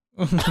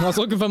 I was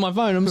looking for my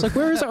phone. I was like,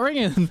 where is that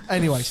ringing?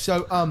 Anyway,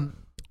 so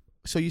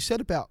you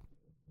said about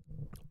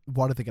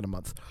why do they get a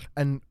month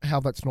and how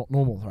that's not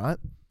normal, right?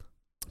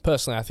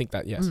 Personally, I think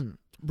that, yes.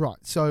 Right,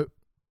 so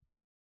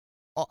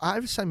I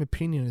have the same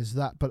opinion as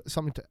that, but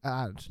something to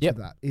add to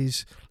that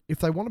is if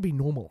they want to be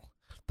normal,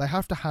 they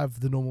have to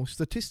have the normal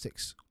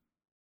statistics.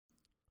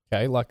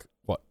 Okay, like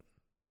what?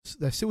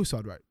 Their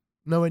suicide rate,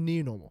 nowhere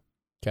near normal.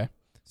 Okay.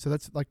 So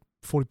that's like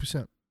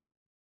 40%.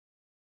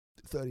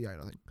 38,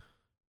 I think.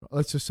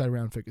 Let's just say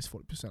round figures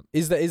 40%.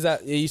 Is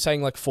that? Are you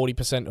saying like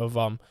 40% of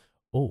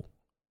Oh,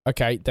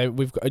 okay.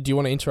 We've got, do you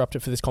want to interrupt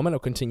it for this comment or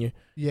continue?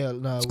 Yeah,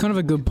 no. It's kind of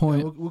a good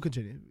point. We'll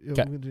continue.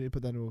 Okay. We'll continue.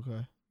 Put that in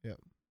okay. Yeah.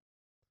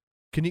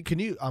 Can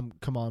you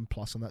command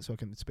plus on that so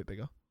it's a bit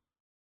bigger?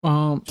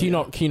 Can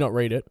you not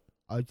read it?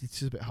 It's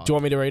just a bit hard. Do you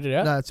want me to read it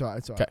out? No, it's all right.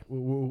 It's all right. Okay.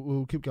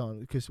 We'll keep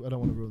going because I don't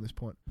want to ruin this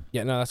point.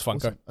 Yeah, no, that's fine.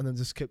 Awesome. Go. And then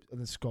just skip and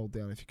then scroll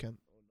down if you can.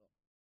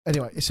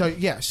 Anyway,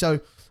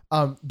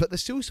 but the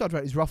suicide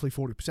rate is roughly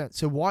 40%.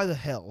 So why the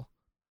hell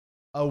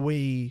are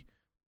we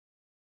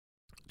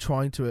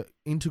trying to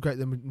integrate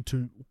them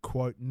into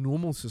quote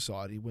normal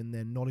society when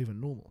they're not even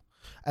normal?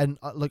 And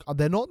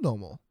they're not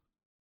normal,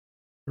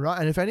 right?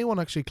 And if anyone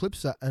actually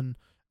clips that and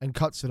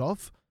cuts it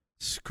off,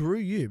 screw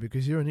you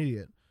because you're an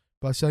idiot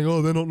by saying,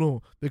 oh, they're not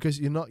normal, because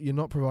you're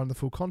not providing the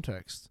full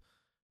context.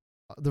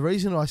 The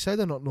reason I say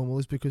they're not normal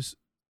is because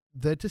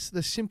they're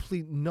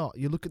simply not.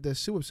 You look at their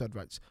suicide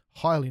rates,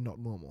 highly not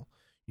normal.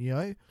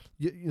 You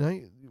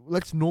know,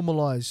 let's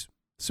normalize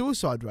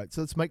suicide rates.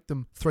 Let's make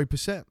them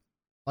 3%,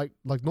 like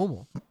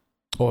normal,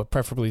 or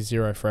preferably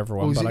 0 for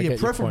everyone. But I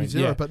get your point.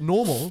 0, but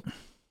normal.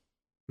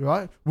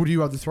 Right? Would you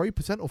rather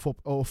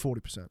 3% or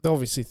 40%?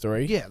 Obviously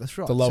 3. Yeah, that's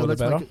right. The lower the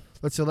better.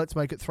 Let's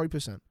make it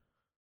 3%.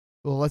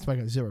 Well, let's make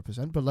it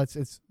 0%, but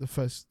it's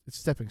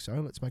stepping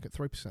stone. Let's make it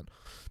 3%.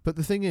 But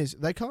the thing is,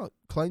 they can't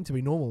claim to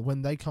be normal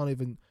when they can't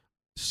even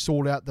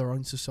sort out their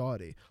own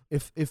society.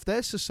 If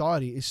their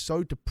society is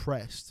so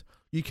depressed,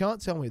 you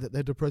can't tell me that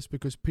they're depressed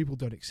because people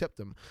don't accept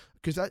them,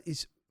 because that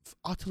is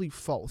utterly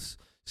false.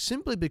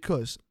 Simply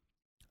because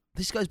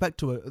this goes back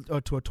to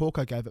a talk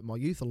I gave at my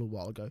youth a little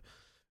while ago,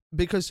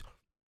 because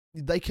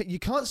you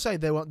can't say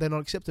they're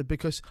not accepted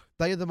because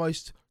they are the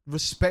most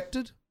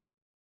respected,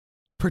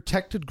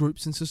 protected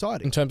groups in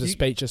society. In terms of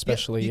speech,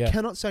 especially, you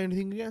cannot say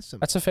anything against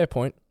them. That's a fair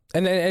point.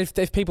 And then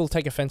if people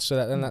take offense to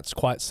that, then that's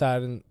quite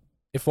sad. And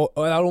that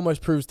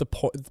almost proves the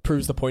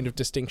point of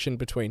distinction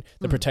between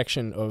the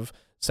protection of,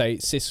 say,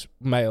 cis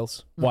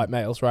males, white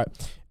males, right,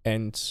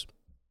 and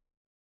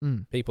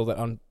people that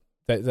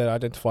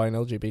identify in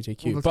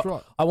LGBTQ. Well, but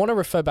right. I want to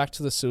refer back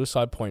to the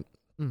suicide point.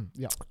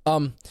 Yeah.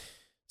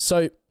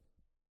 So,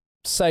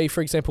 say,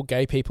 for example,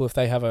 gay people, if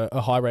they have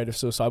a high rate of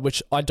suicide,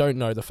 which I don't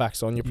know the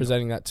facts on, you're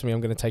presenting that to me,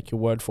 I'm going to take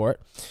your word for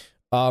it.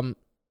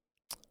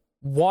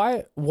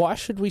 Why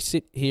should we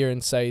sit here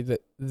and say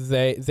that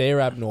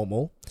they're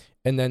abnormal,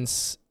 and then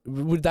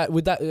would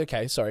that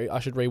okay, sorry, I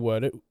should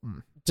reword it.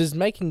 Does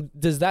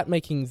that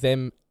making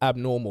them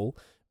abnormal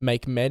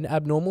make men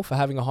abnormal for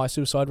having a high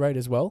suicide rate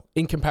as well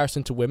in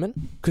comparison to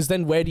women? Because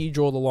then where do you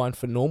draw the line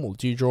for normal?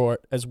 Do you draw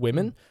it as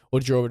women or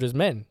do you draw it as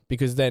men?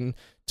 Because then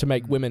to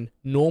make women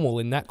normal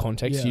in that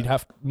context, you'd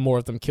have more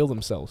of them kill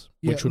themselves,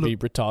 which would be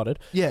retarded.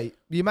 Yeah,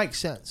 you make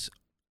sense.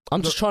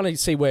 I'm just trying to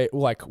see where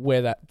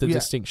the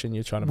distinction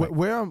you're trying to make.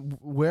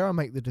 Where I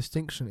make the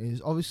distinction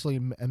is obviously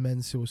a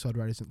men's suicide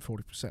rate isn't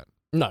 40%.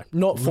 No,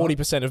 not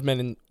 40% of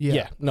men.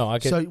 No, I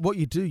get. So what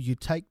you do, you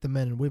take the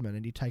men and women,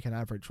 and you take an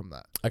average from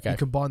that. Okay. You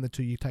combine the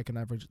two, you take an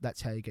average.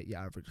 That's how you get your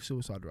average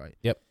suicide rate.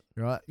 Yep.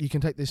 Right. You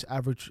can take this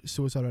average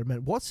suicide rate of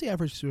men. What's the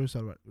average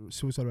suicide rate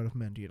of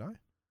men? Do you know?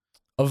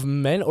 Of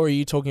men, or are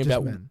you talking Just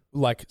about men.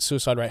 Like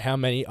suicide rate? How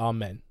many are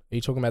men? Are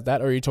you talking about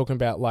that, or are you talking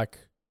about like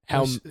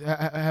how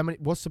many?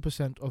 What's the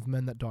percent of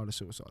men that die of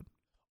suicide?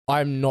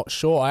 I'm not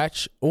sure.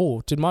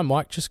 Did my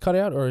mic just cut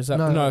out, or is that?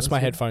 No, it's my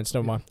headphones.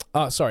 Never mind.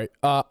 Sorry.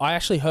 I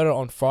actually heard it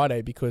on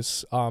Friday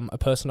because a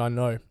person I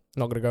know,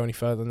 not going to go any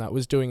further than that,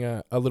 was doing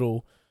a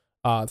little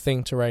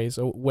thing to raise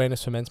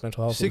awareness for men's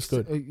mental health. It was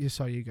good.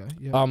 So you go.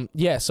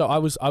 Yeah. So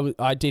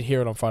I did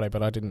hear it on Friday,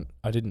 but I didn't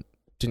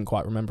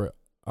quite remember it,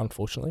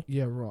 unfortunately.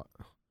 Yeah. Right.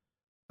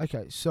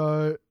 Okay.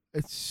 So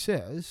it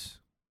says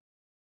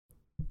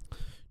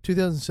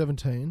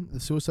 2017, the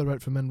suicide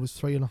rate for men was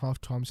 3.5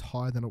 times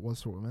higher than it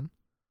was for women.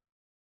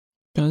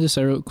 Can I just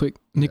say real quick,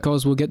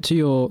 Nichols, we'll get to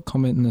your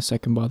comment in a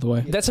second, by the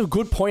way. That's a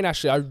good point,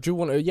 actually. I do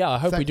want to, I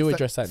hope we do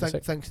address that in a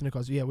second. Thanks,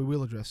 Nichols. Yeah, we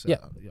will address that.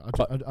 Yeah.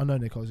 I know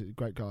Nichols, he's a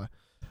great guy.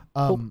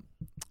 Cool.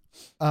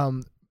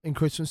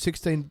 Increased from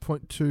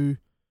 16.2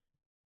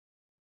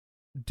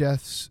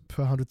 deaths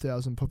per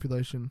 100,000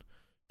 population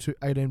to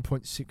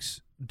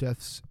 18.6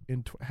 deaths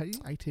in...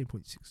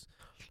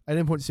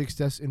 18.6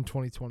 deaths in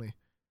 2020.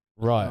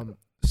 Right.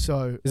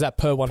 So... Is that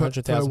per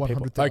 100,000 people?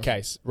 100,000.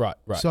 Okay, right.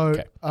 So,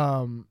 okay.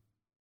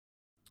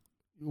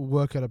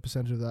 Work out a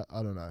percentage of that,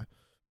 I don't know.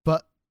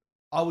 But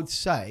I would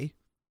say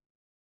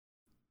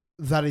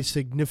that is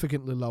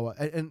significantly lower.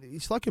 And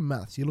it's like in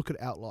maths, you look at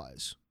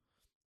outliers.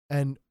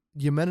 And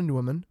your men and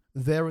women,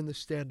 they're in the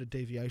standard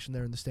deviation,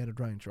 they're in the standard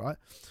range, right?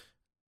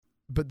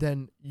 But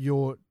then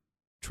your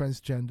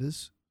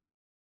transgenders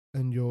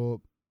and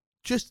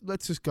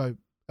let's just go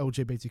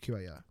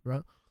LGBTQIA,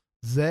 right?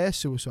 Their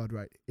suicide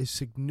rate is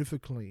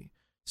significantly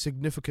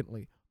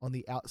on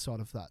the outside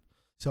of that.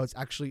 So it's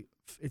actually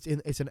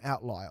it's an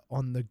outlier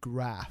on the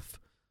graph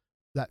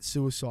that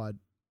suicide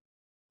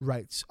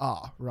rates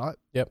are, right?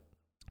 Yep.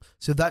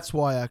 So that's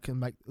why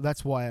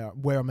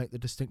where I make the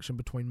distinction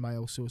between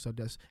male suicide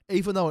deaths,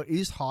 even though it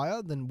is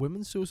higher than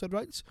women's suicide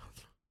rates.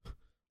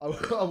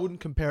 I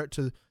wouldn't compare it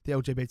to the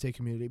LGBT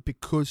community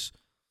because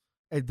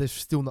they're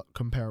still not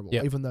comparable.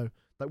 Yep. Even though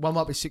like one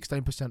might be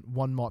 16%,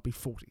 one might be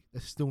 40%.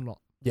 They're still not.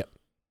 Yep.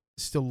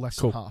 Still less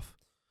Cool. than half.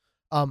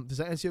 Does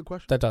that answer your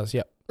question? That does.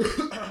 Yep.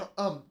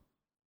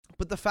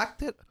 But the fact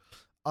that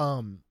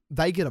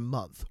they get a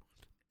month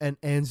and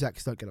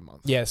Anzacs don't get a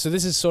month. Yeah, so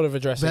this is sort of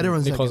addressing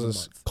Veterans don't get a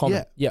Nicholas's month.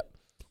 comment. Yeah. Yep.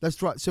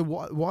 That's right. So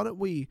why don't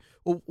we?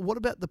 Or what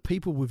about the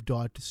people who've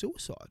died to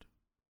suicide?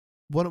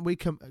 Why don't we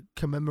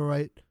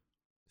commemorate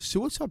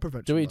suicide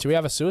prevention? Do we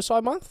have a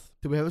suicide month?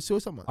 Do we have a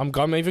suicide month?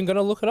 I'm even going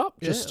to look it up.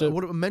 Yeah. Just to...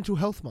 What about mental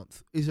health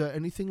month? Is there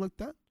anything like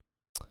that?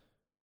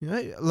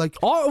 Yeah, like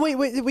Oh, wait,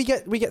 we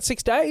get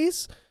 6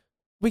 days.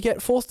 We get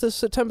 4th of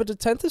September to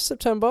 10th of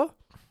September.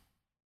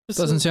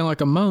 Doesn't sound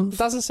like a month.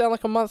 Doesn't sound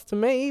like a month to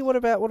me. What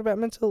about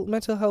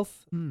mental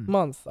health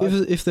month?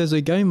 If there's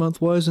a gay month,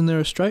 why isn't there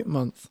a straight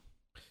month?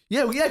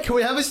 Yeah. Can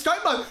we have a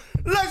straight month?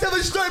 Let's have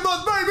a straight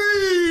month,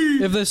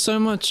 baby. If there's so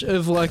much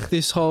of like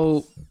this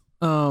whole,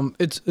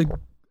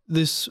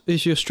 this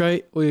is you're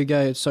straight or you're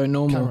gay, it's so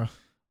normal. Camera.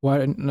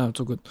 Why? No, it's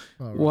all good.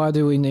 Oh, right. Why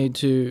do we need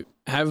to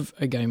have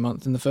a gay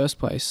month in the first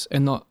place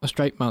and not a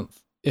straight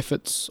month if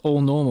it's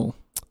all normal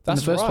in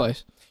the first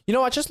place? You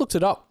know, I just looked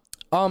it up.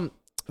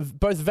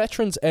 Both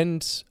veterans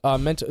and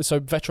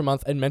Veteran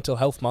Month and Mental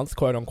Health Month,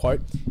 quote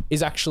unquote,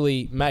 is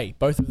actually May.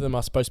 Both of them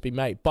are supposed to be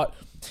May. But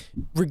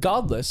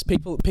regardless,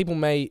 people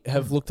may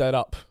have looked that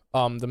up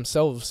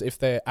themselves if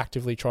they're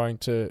actively trying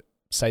to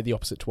say the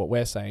opposite to what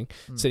we're saying,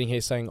 sitting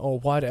here saying, oh,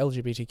 why do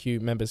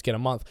LGBTQ members get a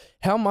month?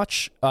 How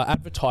much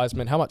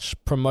advertisement, how much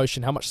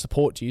promotion, how much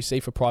support do you see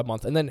for Pride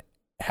Month? And then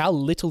how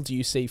little do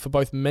you see for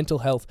both Mental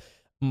Health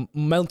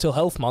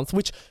Month,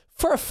 which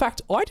for a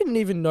fact I didn't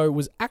even know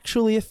was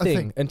actually a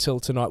thing until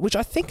tonight, which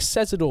I think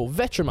says it all.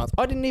 Veteran Month,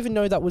 I didn't even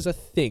know that was a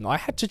thing. I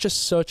had to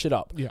just search it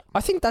up. Yeah.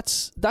 I think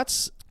that's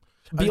beyond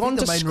I think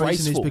the main reason is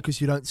disgraceful.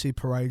 because you don't see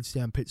parades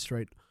down Pitt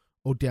Street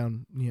or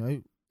down,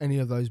 any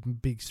of those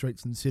big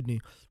streets in Sydney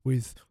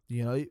with,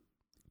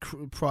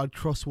 pride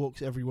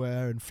crosswalks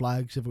everywhere and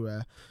flags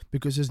everywhere,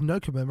 because there's no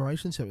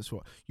commemoration service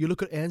for it. You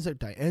look at Anzac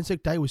Day.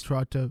 Anzac Day was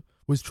tried to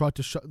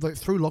shut, like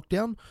through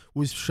lockdown,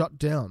 was shut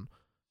down.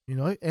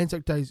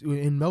 Anzac Day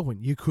in Melbourne,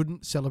 you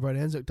couldn't celebrate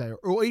Anzac Day,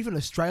 or even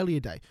Australia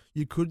Day.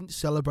 You couldn't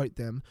celebrate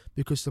them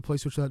because the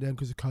police were shut down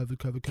because of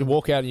COVID. You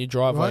walk out in your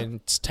driveway Right?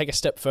 and take a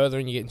step further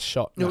and you're getting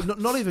shot.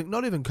 Not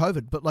even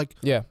COVID, but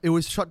it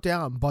was shut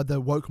down by the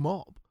woke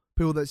mob.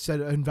 People that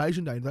said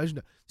Invasion Day,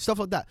 stuff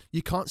like that.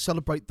 You can't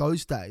celebrate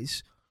those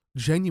days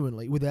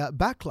genuinely without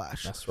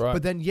backlash. That's right.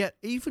 But then yet,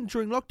 even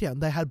during lockdown,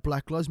 they had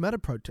Black Lives Matter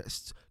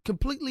protests,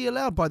 completely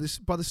allowed by the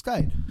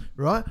state,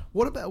 right?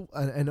 What about,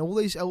 and all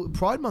these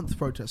Pride Month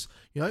protests,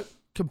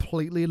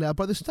 completely allowed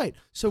by the state.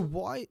 So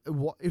what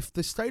if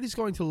the state is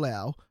going to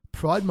allow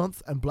Pride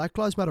Month and Black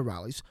Lives Matter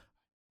rallies,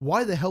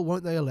 why the hell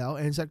won't they allow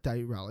Anzac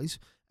Day rallies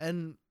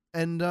and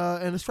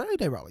Australia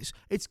Day rallies?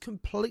 It's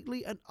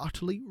completely and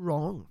utterly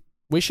wrong.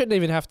 We shouldn't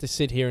even have to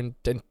sit here and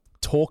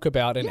talk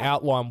about and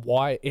outline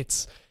why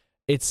it's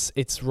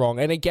wrong.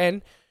 And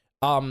again,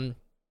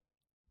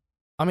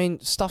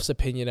 stuff's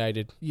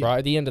opinionated, right?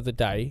 At the end of the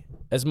day,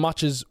 as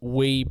much as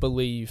we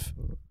believe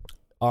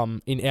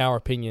in our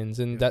opinions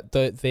and that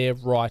they're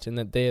right and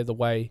that they're the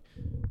way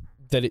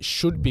that it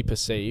should be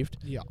perceived,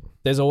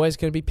 there's always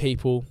going to be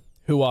people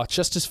who are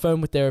just as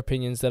firm with their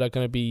opinions that are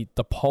going to be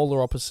the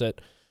polar opposite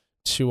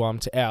to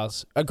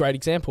ours. A great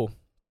example.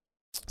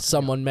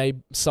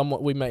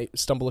 We may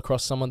stumble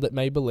across someone that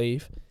may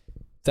believe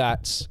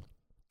that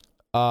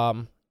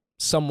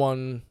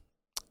someone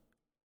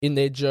in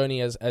their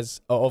journey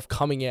as of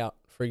coming out,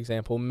 for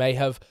example, may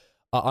have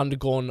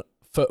undergone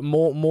for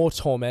more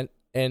torment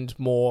and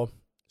more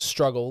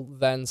struggle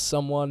than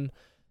someone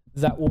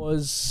that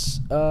was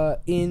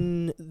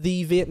in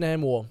the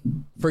Vietnam War,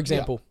 for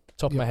example,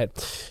 top of my head.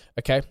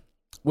 Okay,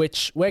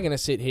 which we're going to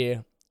sit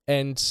here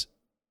and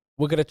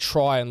we're going to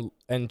try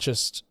and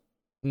just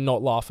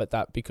not laugh at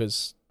that,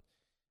 because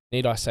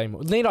need I say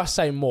more?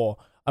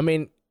 I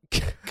mean,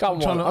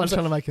 come on. I'm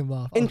trying to make him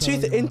laugh. In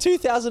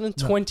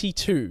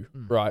 2022,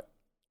 right,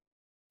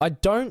 I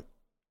don't,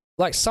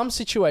 some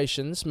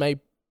situations may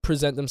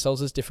present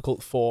themselves as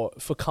difficult for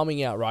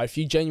coming out, right? If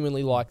you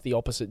genuinely like the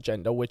opposite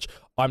gender, which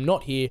I'm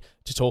not here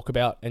to talk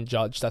about and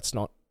judge, that's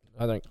not,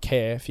 I don't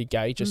care if you're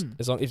gay, just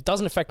as long, if it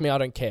doesn't affect me, I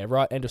don't care,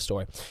 right? End of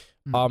story.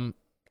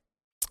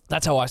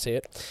 That's how I see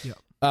it. Yeah.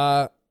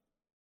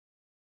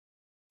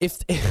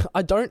 If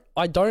I don't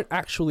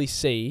actually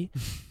see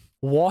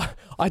why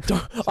I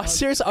don't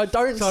see. I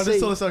just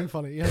saw something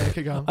funny. Yeah,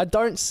 keep going. I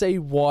don't see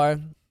why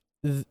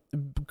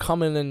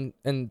coming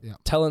and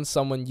telling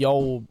someone,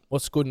 yo,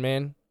 what's good,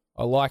 man?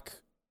 I like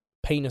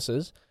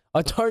penises.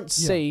 I don't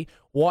see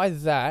why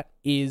that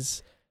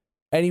is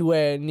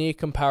anywhere near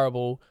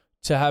comparable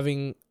to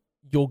having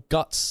your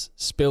guts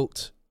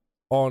spilt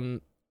on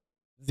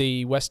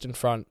the Western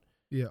Front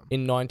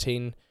in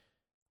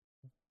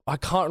I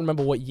can't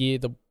remember what year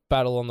the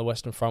battle on the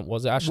Western Front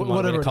was. It actually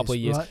might have been a couple of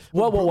years. Right?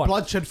 World War I.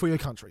 Bloodshed for your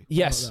country.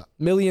 Yes. Like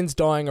millions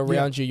dying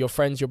around you, your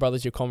friends, your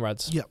brothers, your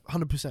comrades. Yeah,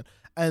 100%.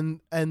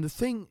 And the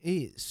thing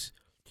is,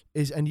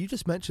 and you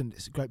just mentioned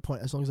this, a great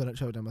point, as long as I don't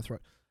shove it down my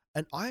throat.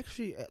 And I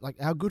actually,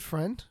 our good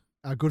friend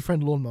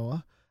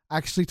Lawnmower,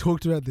 actually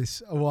talked about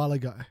this a while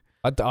ago.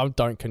 I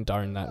don't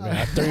condone that, man.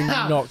 I do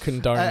not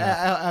condone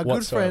that.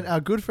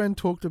 Our good friend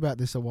talked about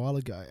this a while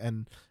ago,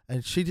 and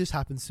she just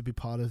happens to be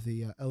part of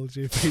the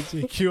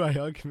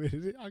LGBTQAI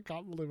community. I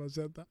can't believe I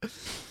said that.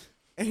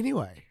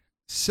 Anyway,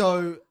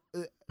 so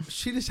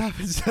she just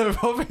happens to.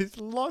 Robert's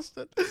lost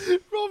it.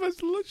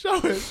 Show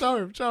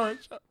him.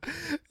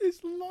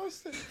 He's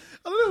lost it.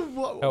 I don't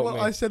know what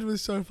I said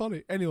was so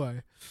funny.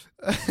 Anyway,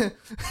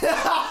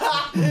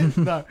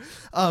 no.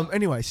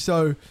 Anyway,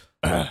 so.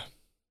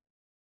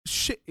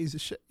 Shit is a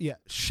shit. Yeah,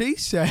 she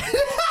said.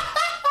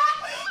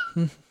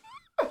 Rob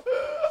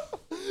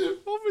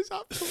is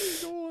absolutely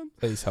gone.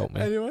 Please help me.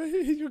 Anyway,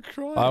 you're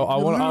crying. I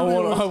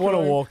want to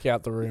walk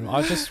out the room.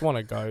 I just want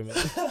to go, man.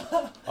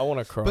 I want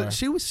to cry. But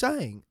she was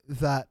saying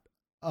that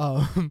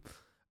about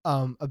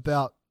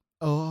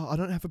I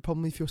don't have a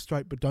problem if you're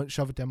straight, but don't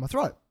shove it down my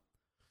throat.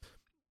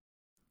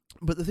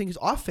 But the thing is,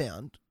 I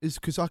found is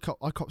because I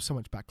cop so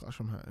much backlash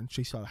from her, and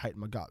she started hating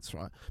my guts,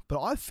 right?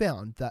 But I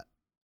found that.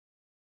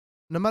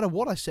 No matter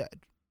what I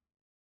said,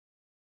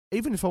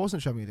 even if I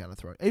wasn't shoving it down her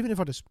throat, even if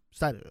I just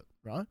stated it,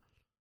 right,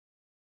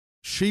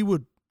 she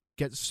would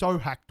get so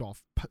hacked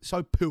off,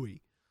 so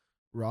pooey,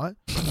 right?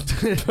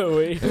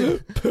 Pooey.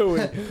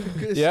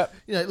 Yep.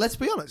 You know, let's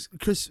be honest,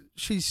 because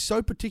she's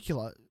so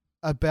particular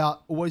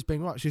about always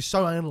being right. She's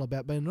so anal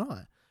about being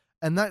right,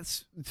 and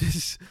that's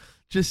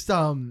just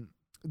the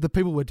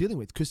people we're dealing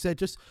with, because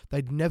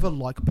they'd never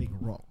like being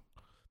wrong,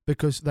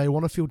 because they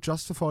want to feel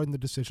justified in the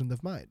decision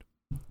they've made.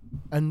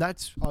 And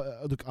that's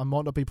look. I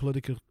might not be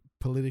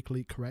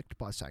politically correct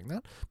by saying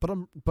that,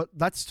 but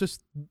that's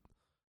just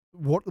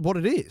what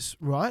it is,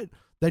 right?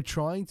 They're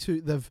trying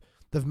to.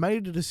 They've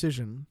made a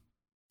decision,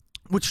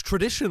 which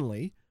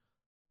traditionally,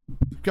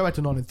 go back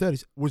to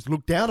 1930s, was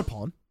looked down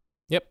upon.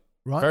 Yep.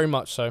 Right. Very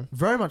much so.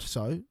 Very much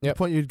so. Yep. The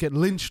point you'd get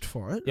lynched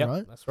for it. Yep.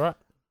 Right. That's right.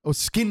 Or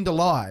skinned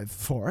alive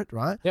for it.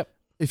 Right. Yep.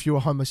 If you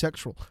were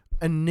homosexual,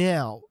 and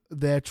now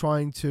they're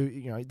trying to.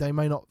 You know, they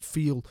may not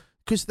feel.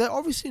 Because they're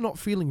obviously not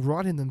feeling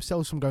right in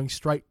themselves from going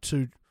straight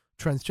to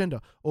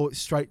transgender or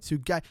straight to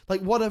gay,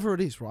 like whatever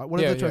it is, right?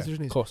 Whatever the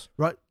transition is, of course.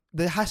 Right?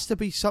 There has to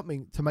be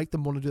something to make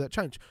them want to do that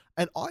change.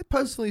 And I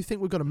personally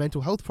think we've got a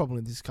mental health problem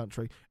in this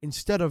country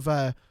instead of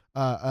a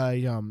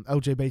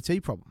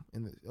LGBT problem.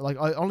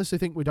 I honestly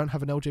think we don't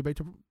have an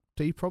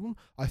LGBT problem.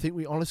 I think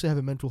we honestly have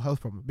a mental health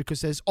problem,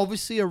 because there's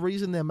obviously a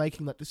reason they're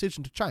making that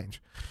decision to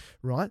change,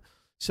 right?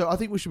 So I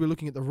think we should be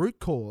looking at the root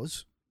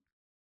cause,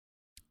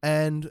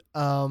 and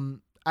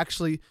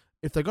actually,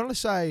 if they're going to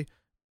say,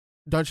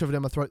 don't shove it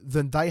down my throat,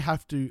 then they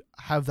have to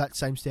have that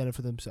same standard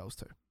for themselves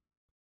too.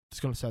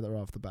 Just going to say that right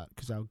off the bat,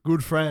 because our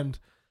good friend...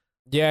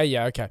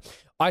 Yeah, okay.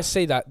 I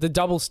see that. The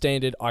double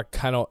standard, I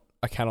cannot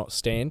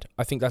stand.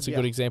 I think that's a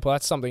good example.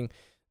 That's something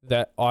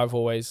that I've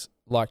always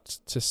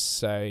liked to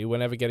say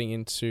whenever getting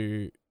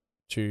into...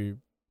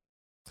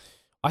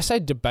 I say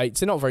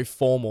debates, they're not very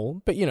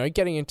formal, but, you know,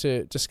 getting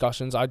into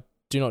discussions, I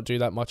do not do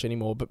that much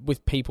anymore, but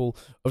with people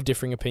of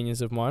differing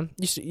opinions of mine.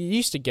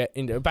 Used to get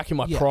into, back in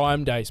my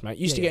prime days, mate,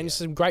 used to get into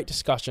some great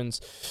discussions.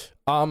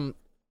 Come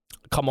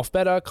off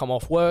better, come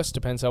off worse,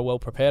 depends how well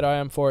prepared I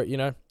am for it, you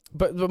know.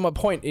 But my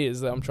point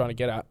is that I'm trying to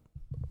get at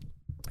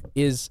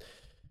is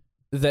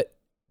that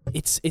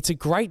it's a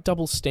great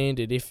double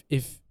standard if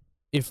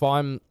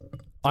I'm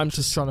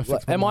just trying to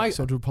fix my mic,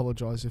 so I do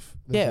apologise if...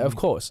 of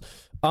course.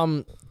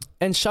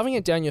 And shoving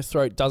it down your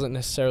throat doesn't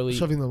necessarily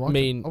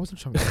mean... I wasn't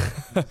shoving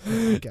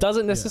it.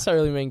 Doesn't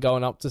necessarily mean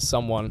going up to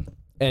someone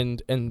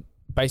and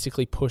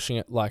basically pushing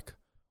it like,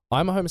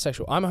 I'm a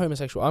homosexual,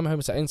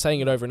 and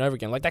saying it over and over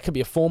again. Like, that could be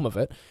a form of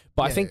it.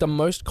 But I think the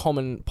most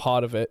common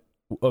part of it,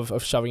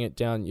 of shoving it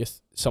down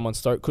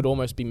someone's throat, could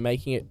almost be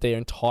making it their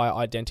entire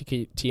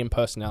identity and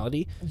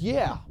personality.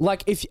 Yeah.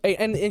 Like,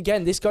 and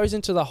again, this goes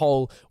into the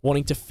whole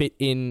wanting to fit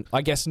in,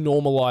 I guess,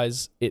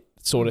 normalize it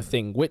sort of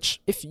thing, which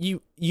if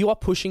you are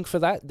pushing for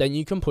that, then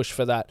you can push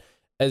for that.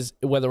 As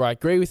whether I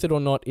agree with it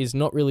or not is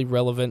not really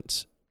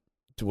relevant.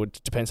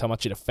 It depends how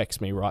much it affects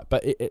me, right?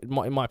 But in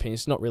my opinion,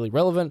 it's not really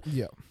relevant.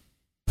 Yeah.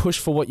 Push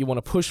for what you want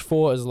to push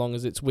for, as long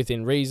as it's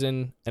within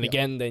reason. And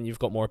again, then you've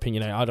got more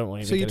opinion. I don't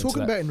want to. So you're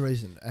talking about in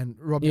reason, and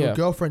Rob, your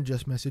girlfriend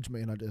just messaged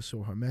me, and I just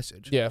saw her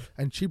message. Yeah.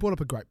 And she brought up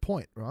a great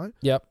point, right?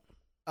 Yep.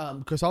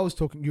 Because I was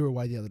talking, you were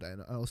away the other day,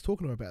 and I was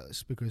talking to her about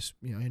this because,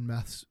 you know, in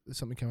maths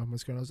something came up on my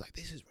screen. I was like,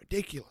 this is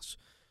ridiculous.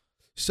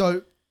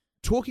 So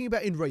talking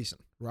about in reason,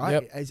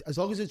 right? Yep. As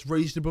long as it's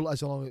reasonable,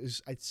 as long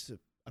as it's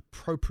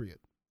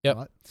appropriate. Yep.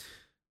 Right?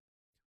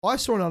 I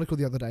saw an article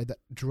the other day that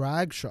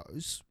drag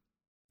shows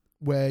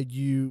where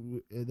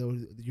you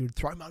would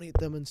throw money at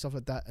them and stuff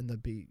like that, and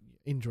they'd be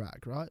in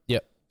drag, right?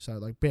 Yep. So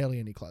like barely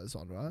any clothes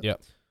on, right?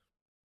 Yep.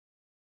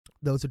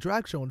 There was a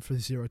drag show on for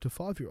 0 to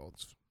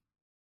 5-year-olds.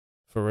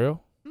 For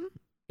real?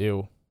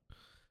 Ew.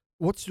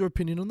 What's your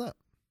opinion on that?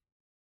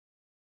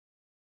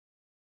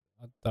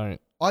 I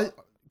don't.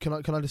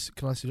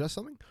 Can I suggest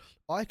something?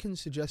 I can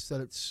suggest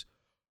that it's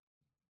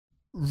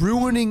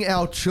ruining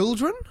our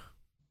children,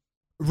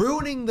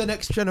 ruining the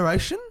next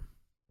generation,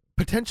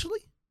 potentially.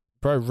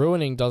 Bro,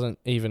 ruining doesn't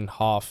even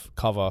half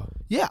cover.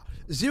 Yeah,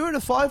 0 to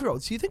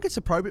 5-year-olds. Do you think it's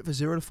appropriate for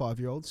 0 to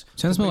 5-year-olds?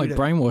 Sounds more like A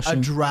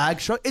brainwashing.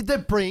 drag show. They're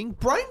being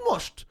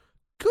brainwashed.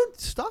 Good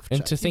stuff, And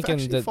Jake. to You've thinking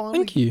actually that- finally-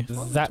 Thank you.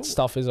 finally That talked.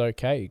 stuff is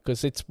okay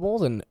because it's more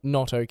than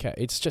not okay.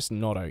 It's just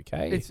not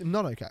okay. It's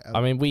not okay. I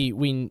mean,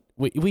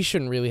 we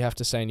shouldn't really have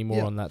to say any more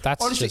Yeah. on that.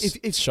 That's Honestly,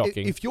 just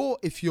shocking. If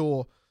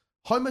you're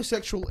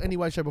homosexual any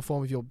way, shape, or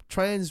form, if you're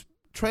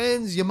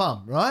trans your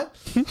mum, right?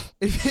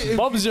 if,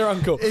 Bob's your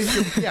uncle.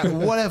 yeah,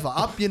 whatever.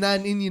 Up your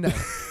nan, in your nan,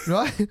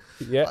 right?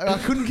 Yeah. I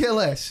couldn't care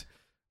less.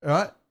 All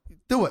right,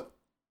 do it,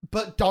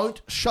 but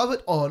don't shove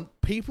it on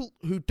people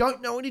who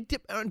don't know any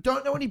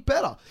don't know any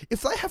better.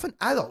 If they have an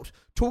adult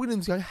talking to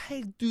them, going,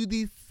 "Hey, do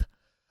this,"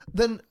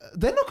 then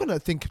they're not going to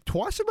think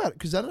twice about it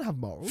because they don't have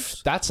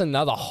morals. That's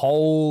another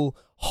whole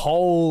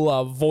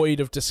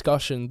void of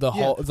discussion. But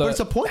it's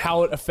a point.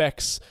 How it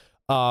affects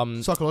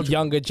Psychological.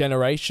 younger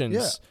generations,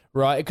 Yeah.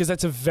 right? Because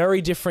that's a very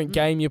different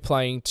game you're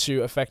playing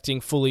to affecting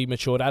fully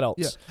matured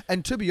adults. Yeah,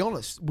 and to be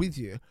honest with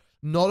you,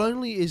 not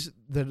only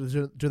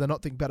do they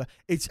not think better,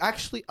 it's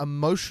actually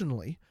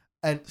emotionally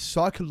and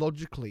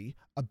psychologically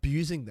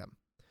abusing them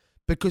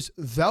because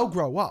they'll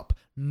grow up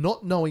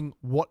not knowing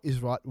what is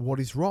right, what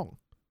is wrong.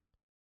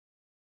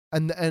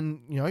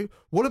 And you know,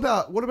 what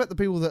about the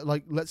people that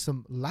like lets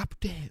them lap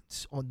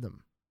dance on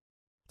them?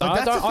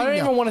 Like, I don't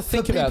even want to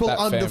think for about people that,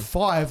 under fam.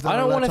 5. I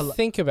don't want to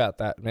think about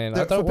that, man.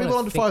 I For don't people wanna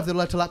under think- 5, they're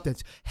allowed to lap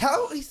dance.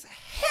 How is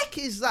heck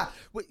is that?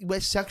 We're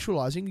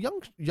sexualizing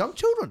young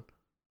children.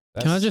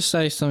 Can I just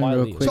say something real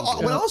Widely quick? So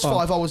when I was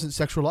 5, I wasn't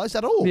sexualized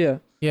at all. Yeah.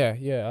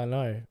 Yeah, I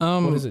know.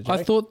 What is it, I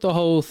Jake? thought the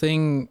whole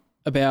thing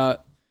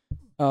about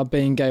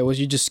being gay was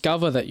you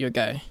discover that you're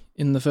gay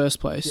in the first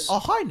place. Oh,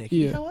 hi, Nicky.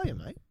 Yeah. How are you,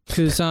 mate?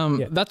 Because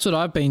Yeah. that's what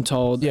I've been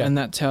told, Yeah. and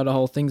that's how the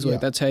whole thing's work. Yeah.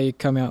 That's how you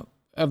come out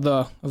of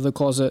the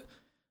closet,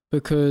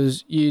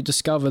 because you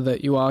discover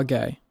that you are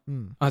gay.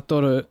 Mm. I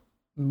thought it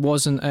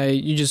wasn't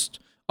you just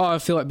I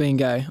feel like being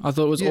gay. I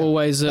thought it was Yeah,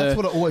 always That's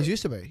what it always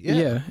used to be. Yeah.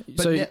 yeah.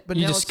 But So but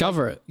you now it's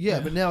discover it. Yeah,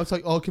 but now it's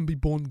like, oh, I can be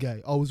born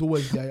gay. I was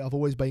always gay. I've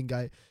always been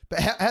gay. But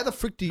how the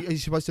frick are you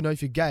supposed to know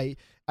if you're gay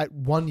at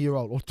 1 year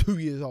old or 2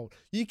 years old?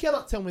 You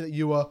cannot tell me that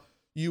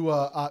you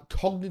are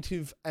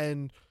cognitive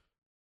and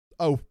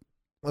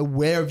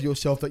aware of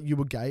yourself that you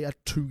were gay at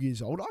 2 years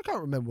old. I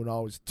can't remember when I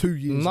was 2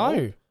 years old.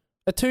 No.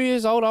 At 2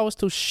 years old, I was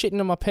still shitting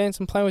in my pants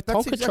and playing with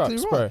That's Tonka exactly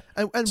trucks, right.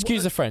 bro. And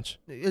Excuse the French.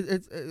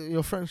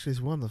 your French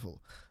is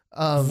wonderful.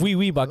 Oui,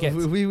 oui, baguette.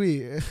 Oui,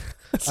 oui.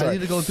 I Sorry.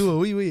 need to go do a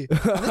wee wee. I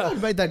think I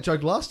made that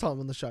joke last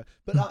time on the show.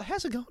 But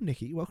how's it going,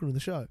 Nicky? Welcome to the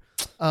show.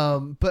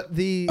 But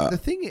the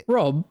thing,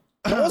 Rob,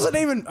 It wasn't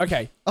even...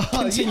 Okay.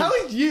 Continue. how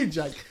is you,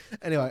 Jake?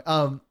 Anyway,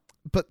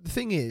 but the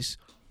thing is,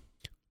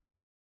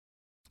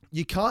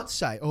 you can't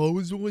say, "Oh, I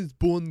was always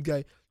born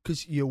gay,"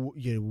 because you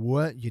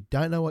weren't. You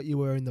don't know what you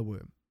were in the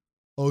womb.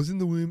 I was in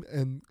the womb,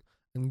 and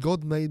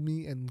God made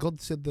me, and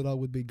God said that I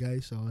would be gay,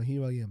 so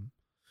here I am.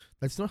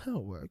 That's not how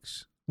it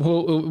works.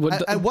 well,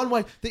 And one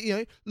way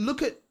that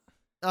look at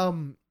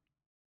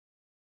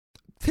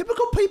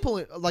typical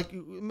people like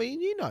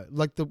me and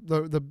like the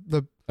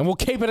And we'll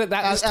keep it at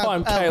that this Our-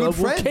 time, our Caleb.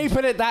 good We'll friend. keep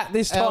it at that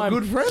this Our time,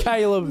 good friend.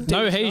 Caleb.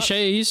 no he,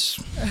 she's.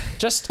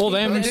 Just All keep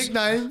them. no it-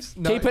 nicknames.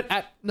 No, Keep it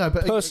at... no,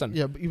 but person.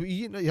 Yeah, but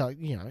you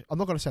know, I'm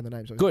not going to say the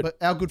names. Obviously, Good. but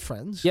our good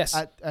friends. Yes.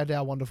 At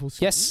our wonderful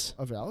school Yes.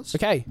 of ours.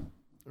 Okay.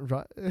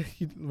 Right.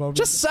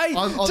 Just say,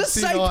 I'm just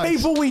thin say ice.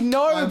 people we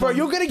know, I'm bro. on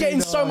You're gonna get thin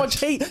in so ice. much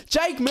heat.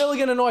 Jake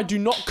Milligan and I do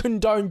not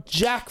condone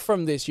jack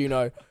from this. You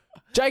know,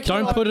 Jake. Don't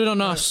and I, put it on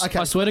us. Okay.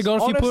 I swear to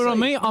God, if you put it on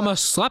me, I'm gonna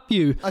slap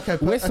you. Okay.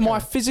 But, with okay. my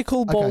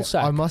physical ball Okay,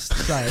 sack. I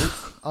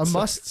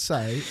must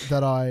say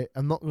that I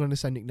am not going to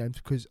say nicknames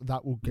because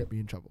that will get me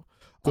in trouble.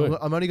 Good.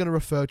 I'm only going to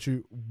refer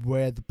to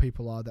where the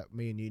people are that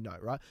me and you know,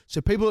 right?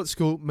 So people at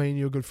school, me and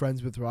you are good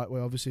friends with, right?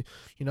 Where obviously,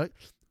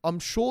 I'm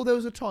sure there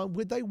was a time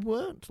where they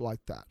weren't like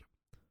that.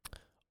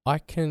 I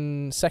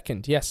can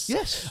second. Yes.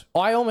 Yes.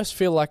 I almost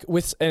feel like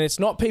and it's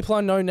not people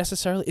I know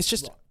necessarily. It's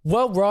just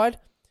worldwide.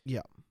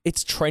 Yeah.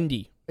 It's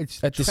trendy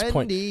It's at this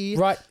point, trendy.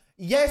 right?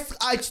 Yes,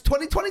 it's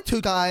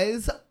 2022,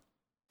 guys.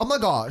 Oh my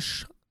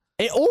gosh.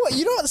 You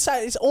know what I'm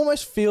saying? It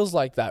almost feels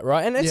like that,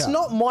 right? And it's Yeah.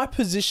 not my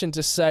position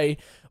to say,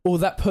 "Oh,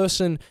 that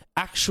person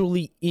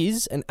actually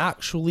is," and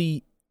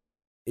actually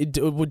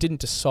didn't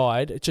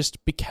decide. It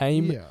just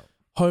became Yeah.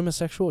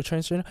 homosexual or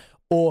transgender,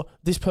 or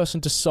this person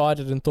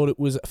decided and thought it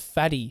was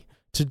fatty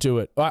to do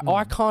it.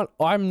 I can't.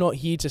 I'm not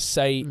here to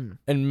say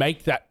and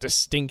make that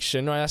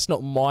distinction. Right? That's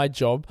not my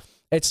job.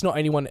 It's not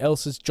anyone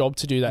else's job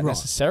to do that Right.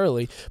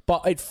 necessarily.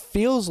 But it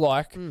feels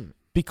like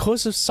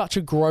because of such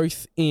a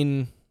growth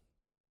in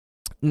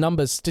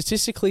numbers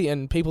statistically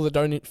and people that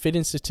don't fit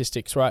in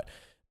statistics, right?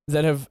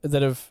 That have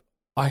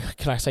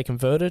can I say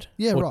converted?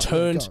 Yeah, or right.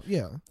 turned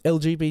Yeah.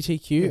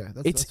 LGBTQ. Yeah,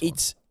 that's fine.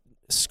 it's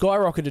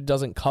skyrocketed,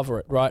 doesn't cover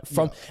it, right?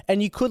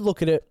 And you could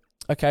look at it.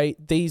 Okay,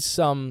 these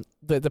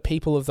the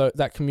people of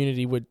that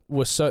community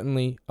were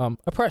certainly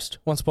oppressed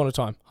once upon a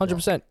time.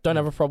 100%. Don't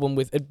have a problem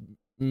with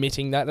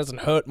admitting that. It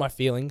doesn't hurt my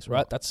feelings,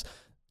 right? That's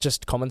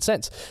just common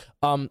sense.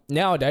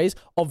 Nowadays,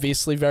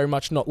 obviously, very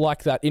much not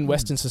like that in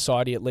Western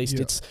society. At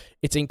least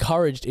it's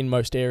encouraged in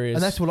most areas.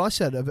 And that's what I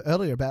said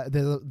earlier about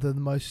they're the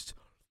most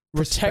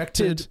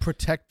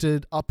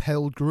protected,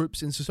 upheld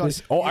groups in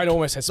society. I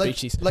almost had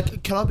speeches.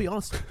 Like, can I be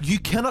honest? You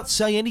cannot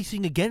say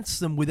anything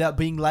against them without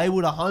being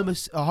labelled a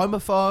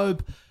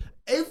homophobe.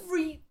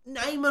 Every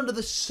name under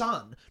the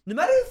sun, no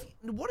matter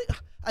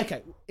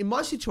okay, in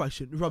my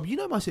situation, Rob, you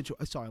know my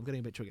situation. Sorry, I'm getting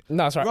a bit triggered.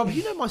 No, sorry, Rob,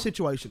 you know my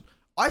situation.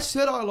 I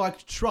said I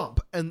liked Trump,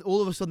 and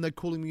all of a sudden they're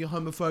calling me a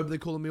homophobe. They're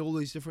calling me all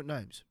these different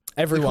names.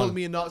 Everyone. They're calling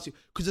me a Nazi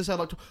because they say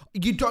like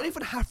you don't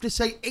even have to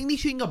say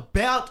anything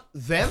about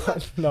them.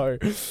 No.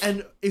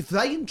 And if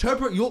they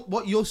interpret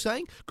what you're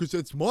saying, because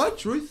it's my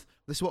truth.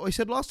 This is what we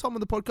said last time on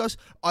the podcast.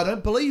 I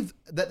don't believe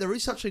that there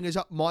is such thing as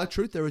my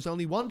truth. There is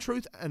only one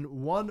truth and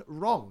one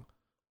wrong.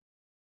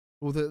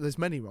 Well, there's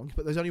many wrongs,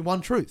 but there's only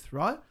one truth,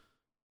 right?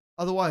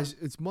 Otherwise,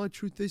 it's my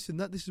truth, this and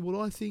that. This is what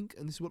I think,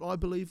 and this is what I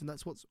believe, and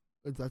that's what's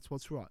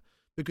right.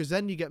 Because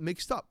then you get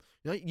mixed up.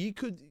 You know, you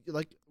could,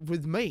 like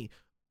with me,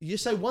 you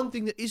say one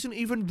thing that isn't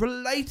even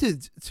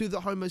related to the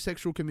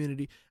homosexual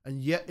community,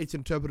 and yet it's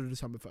interpreted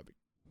as homophobic.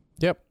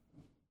 Yep.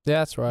 Yeah,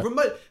 that's right.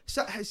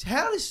 So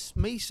how is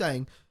me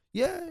saying,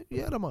 I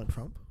don't mind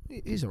Trump.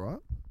 He's all right.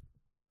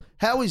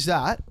 How is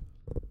that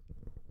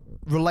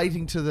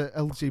relating to the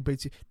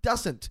LGBT?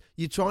 Doesn't.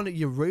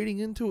 You're reading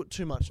into it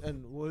too much.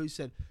 And what he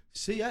said,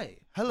 CA,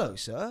 hello,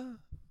 sir.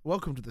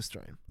 Welcome to the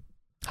stream.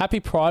 Happy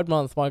Pride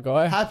Month, my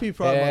guy. Happy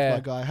Pride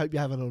Month, my guy. Hope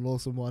you're having an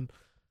awesome one.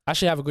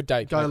 Actually, have a good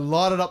day. Go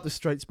light it up the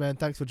streets, man.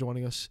 Thanks for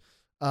joining us.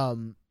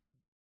 And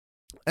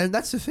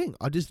that's the thing.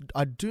 I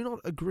do not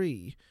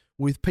agree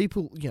with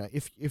people. You know,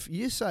 if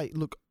you say,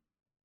 look,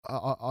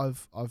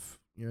 I've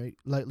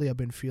lately I've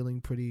been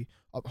feeling pretty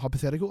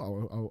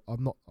hypothetical.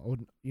 I'm not. I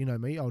wouldn't. You know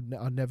me.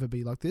 I'd never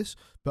be like this.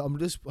 But I'm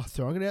just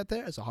throwing it out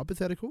there as a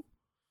hypothetical.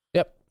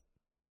 Yep.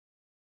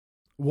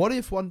 What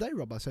if one day,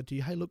 Rob, I said to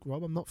you, hey, look,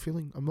 Rob, I'm not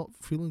feeling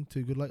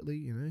too good lately.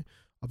 You know,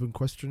 I've been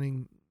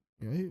questioning,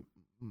 who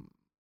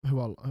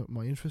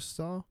my interests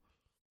are.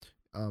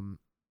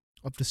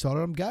 I've decided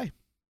I'm gay.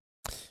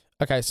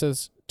 Okay, so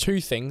there's two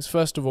things.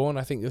 First of all, and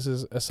I think this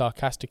is a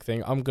sarcastic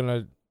thing, I'm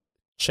gonna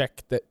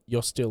check that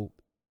you're still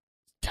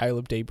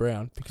Caleb D.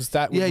 Brown, because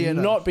that would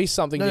not be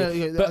something.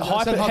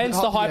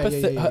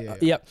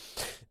 Yep.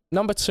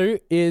 Number two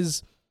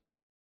is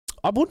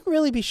I wouldn't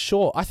really be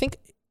sure. I think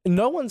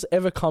no one's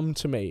ever come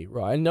to me,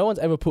 right? And no one's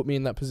ever put me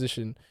in that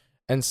position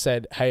and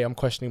said, hey, I'm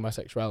questioning my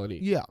sexuality.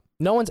 Yeah.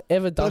 No one's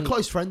ever done... But a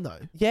close friend, though.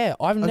 Yeah,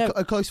 I've never...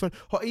 A close friend.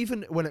 Or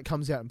even when it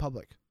comes out in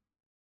public.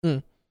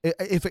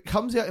 If it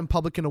comes out in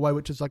public in a way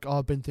which is like,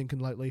 I've been thinking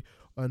lately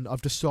and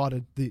I've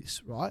decided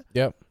this, right?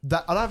 Yep.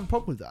 That I don't have a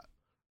problem with that.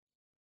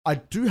 I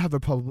do have a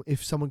problem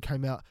if someone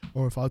came out,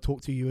 or if I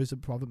talk to you as a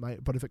private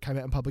mate, but if it came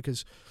out in public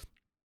as,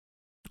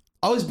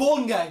 I was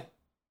born gay.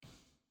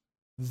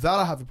 That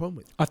I have a problem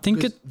with. I think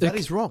that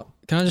is wrong.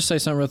 Can I just say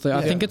something real quick?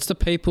 I think it's the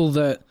people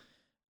that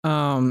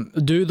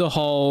do the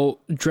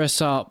whole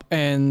dress up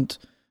and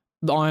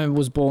I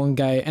was born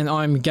gay and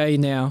I'm gay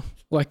now.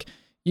 Like,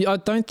 I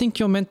don't think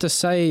you're meant to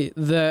say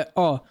that,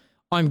 oh,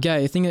 I'm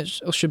gay. I think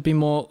it should be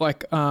more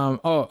like,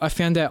 oh, I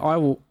found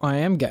out I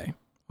am gay.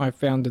 I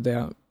found it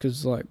out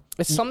because, like...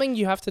 It's something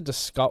you have to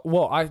discover.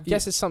 Well, I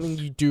guess it's something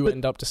you do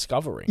end up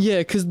discovering. Yeah,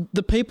 because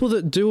the people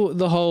that do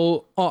the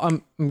whole, oh,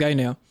 I'm gay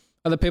now,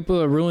 are the people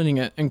that are ruining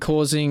it and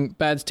causing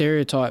bad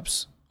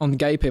stereotypes on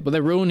gay people.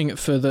 They're ruining it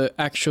for the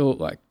actual,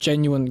 like,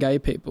 genuine gay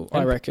people,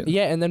 I reckon.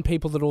 Yeah, and then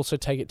people that also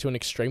take it to an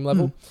extreme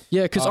level.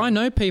 Yeah, because I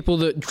know people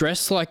that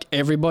dress like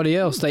everybody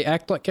else. They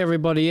act like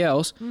everybody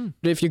else.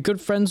 But if you're good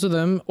friends with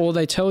them or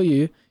they tell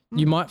you,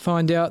 you might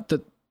find out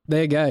that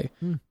they're gay.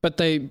 But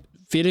they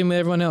fit in with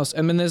everyone else.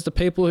 And then there's the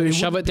people who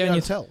shove it down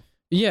your... tell.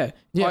 Yeah.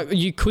 Like,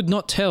 you could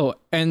not tell.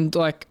 And,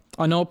 like...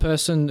 I know a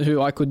person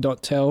who I could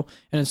not tell,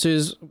 and as soon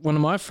as one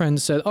of my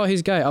friends said, oh,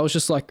 he's gay, I was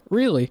just like,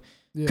 really?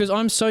 Because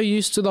I'm so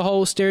used to the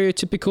whole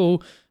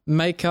stereotypical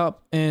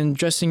makeup and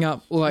dressing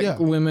up like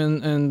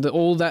women and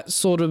all that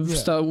sort of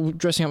stuff,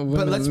 dressing up with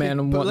women and men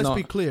and whatnot. But let's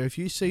be clear, if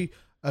you see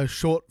a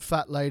short,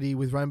 fat lady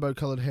with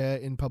rainbow-coloured hair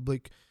in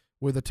public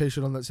with a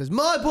T-shirt on that says,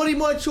 my body,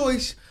 my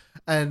choice,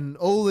 and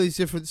all these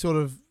different sort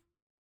of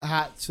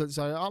hats that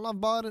say, I love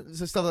Biden,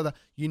 so stuff like that,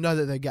 you know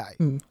that they're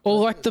gay. Or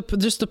like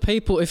just the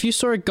people, if you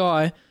saw a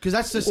guy... Because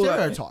that's the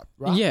stereotype,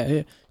 right?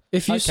 Yeah.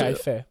 If you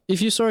fair.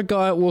 If you saw a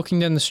guy walking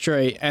down the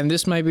street, and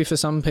this may be for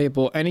some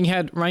people, and he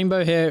had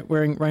rainbow hair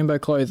wearing rainbow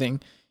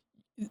clothing,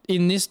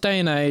 in this day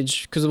and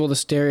age, because of all the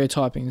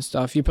stereotyping and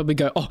stuff, you probably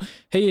go, oh,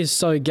 he is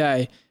so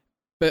gay.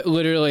 But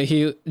literally,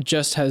 he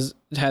just has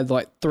had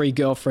like 3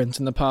 girlfriends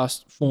in the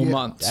past 4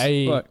 months.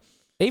 Hey. Like,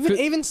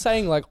 even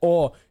saying like,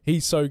 oh,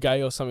 he's so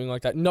gay or something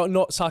like that.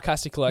 Not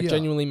sarcastically, like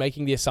genuinely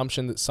making the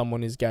assumption that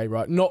someone is gay,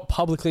 right? Not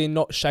publicly and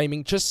not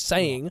shaming, just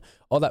saying,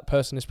 oh, that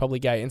person is probably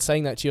gay, and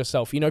saying that to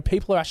yourself. You know,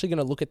 people are actually going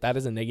to look at that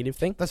as a negative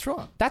thing. That's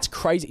right. That's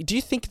crazy. Do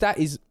you think that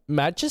is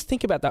mad? Just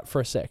think about that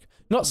for a sec.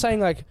 Not saying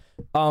like,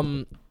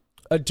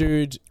 a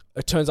dude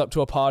turns up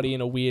to a party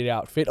in a weird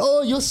outfit.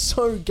 Oh, you're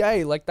so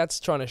gay. Like, that's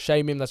trying to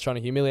shame him. That's trying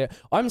to humiliate.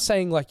 I'm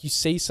saying, like, you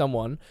see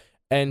someone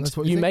and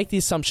you make the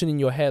assumption in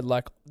your head,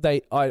 like,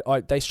 they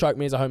strike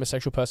me as a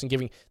homosexual person,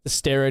 giving the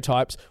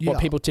stereotypes, what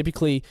people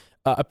typically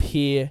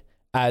appear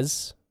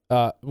as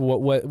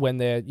when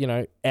they're, you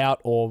know, out,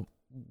 or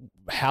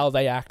how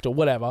they act or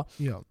whatever.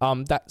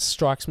 That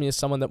strikes me as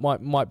someone that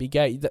might be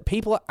gay. That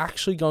people are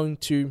actually going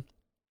to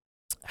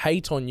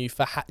hate on you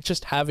for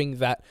just having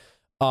that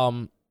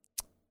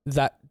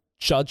that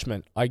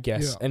judgment, I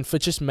guess, and for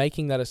just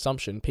making that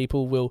assumption.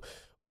 People will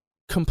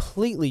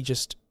completely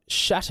just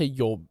shatter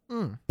your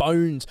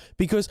bones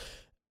because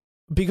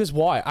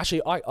why?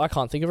 Actually, I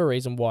can't think of a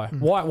reason why.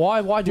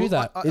 Why do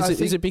that?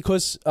 Is it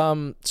because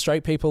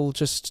straight people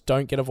just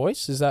don't get a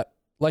voice? Is that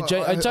like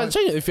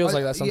it feels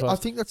like that sometimes? I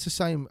think that's the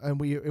same, and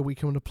we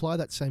can apply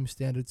that same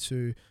standard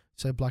to,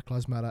 say, Black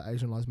Lives Matter,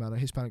 Asian Lives Matter,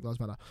 Hispanic Lives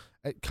Matter.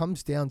 It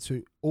comes down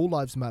to all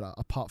lives matter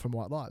apart from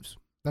white lives.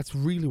 That's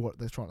really what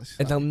they're trying to say.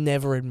 And they'll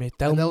never admit.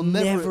 They'll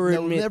never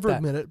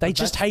admit it. They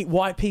just hate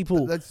white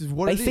people. That's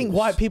what they think.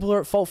 White people are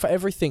at fault for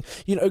everything.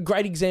 You know, a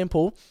great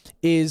example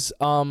is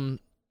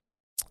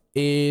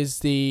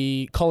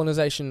the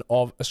colonization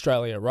of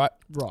Australia, right?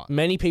 Right.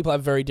 Many people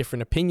have very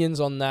different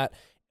opinions on that.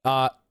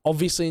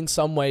 Obviously, in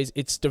some ways,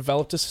 it's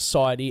developed a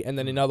society, and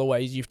then in other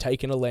ways, you've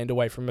taken a land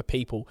away from a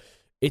people.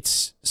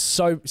 It's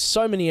so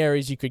many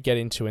areas you could get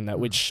into in that,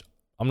 which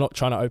I'm not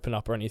trying to open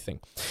up or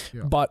anything.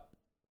 But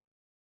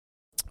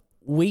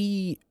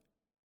you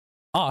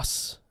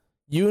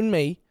and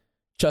me,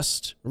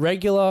 just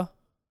regular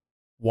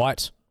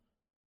white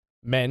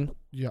men.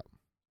 Yeah.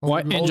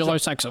 White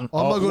Anglo-Saxon.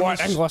 Oh my goodness.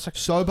 White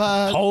Anglo-Saxon. So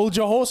bad. Hold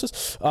your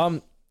horses.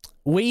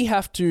 We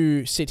have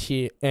to sit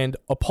here and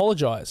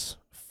apologize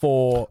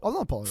for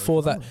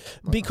that.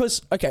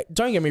 Because, okay,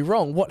 don't get me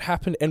wrong, what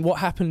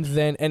happened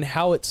then and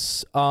how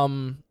it's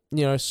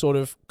you know, sort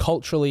of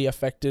culturally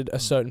affected a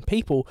certain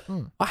people.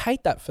 I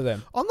hate that for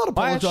them. I'm not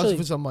apologizing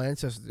for some of my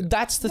ancestors.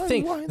 That's the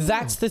thing.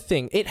 That's the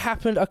thing. It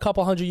happened a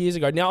couple hundred years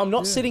ago. Now, I'm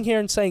not sitting here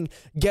and saying,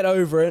 get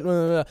over it,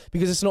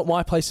 because it's not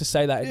my place to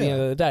say that at the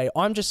end of the day.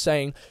 I'm just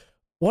saying,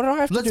 what do I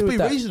have to do with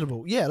that? Let's be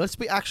reasonable. Yeah, let's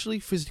be actually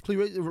physically,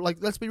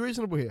 let's be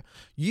reasonable here.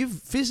 You've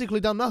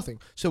physically done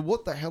nothing. So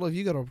what the hell have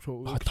you got to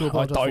apologize for?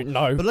 I don't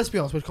know. But let's be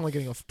honest, we're kind of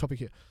getting off topic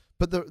here.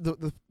 But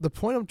the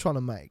point I'm trying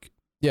to make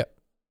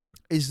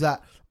is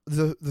that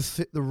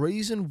the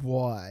reason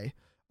why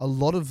a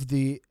lot of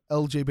the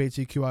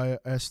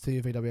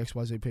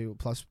LGBTQIST people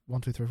plus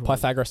 1, 2, 3, 4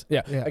 Pythagoras.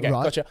 Yeah. Okay.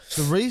 Right? Gotcha.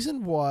 The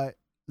reason why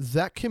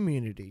that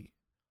community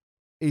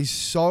is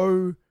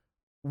so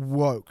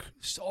woke,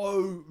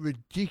 so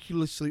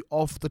ridiculously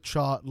off the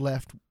chart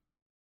left,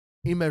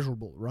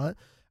 immeasurable, right?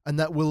 And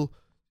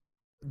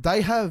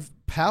they have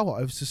power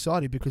over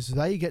society because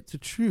they get to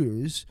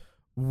choose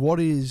what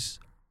is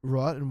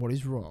right and what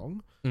is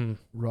wrong,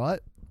 right?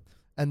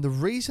 And the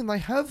reason they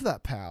have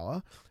that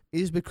power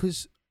is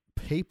because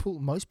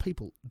most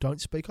people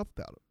don't speak up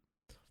about it.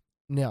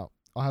 Now,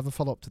 I have a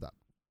follow-up to that.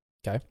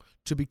 Okay.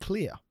 To be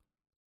clear,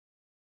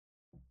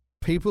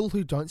 people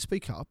who don't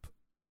speak up,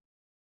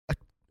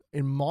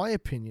 in my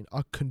opinion,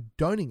 are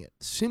condoning it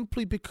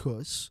simply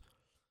because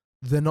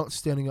they're not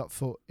standing up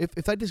for... If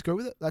they disagree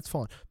with it, that's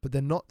fine. But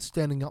they're not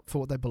standing up for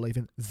what they believe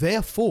in.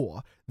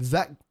 Therefore,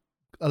 that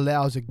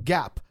allows a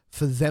gap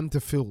for them to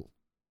fill.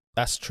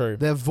 That's true.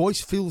 Their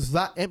voice fills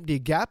that empty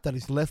gap that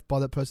is left by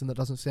the person that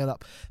doesn't stand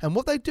up. And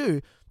what they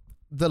do,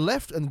 the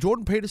left, and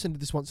Jordan Peterson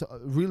did this once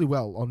really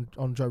well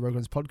on Joe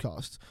Rogan's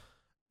podcast.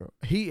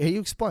 He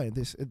explained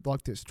this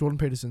like this. Jordan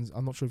Peterson's,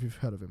 I'm not sure if you've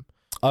heard of him.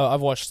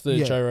 I've watched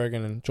the Joe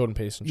Rogan and Jordan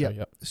Peterson show.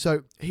 Yeah.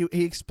 So he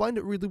explained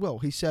it really well.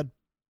 He said,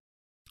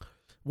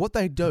 what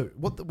they do,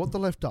 what the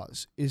left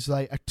does, is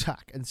they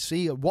attack and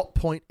see at what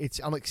point it's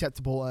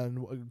unacceptable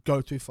and go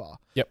too far.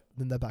 Yep.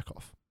 Then they back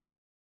off.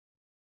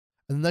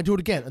 And then they do it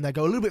again, and they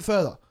go a little bit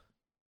further,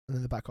 and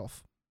then they back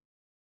off.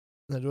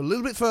 And they do a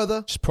little bit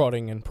further. Just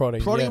prodding,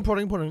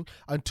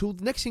 until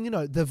the next thing you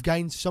know, they've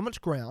gained so much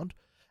ground,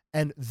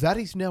 and that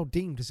is now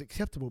deemed as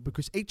acceptable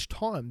because each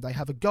time they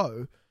have a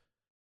go,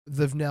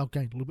 they've now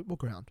gained a little bit more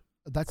ground.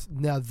 That's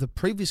now the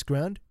previous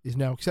ground is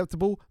now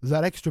acceptable.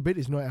 That extra bit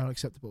is now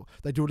unacceptable.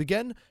 They do it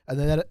again, and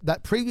then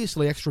that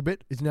previously extra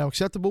bit is now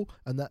acceptable,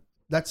 and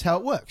that's how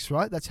it works,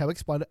 right? That's how I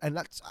explained it, and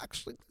that's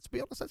actually, let's be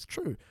honest, that's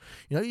true.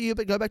 You know, you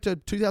go back to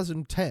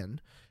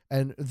 2010,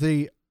 and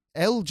the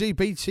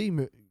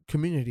LGBT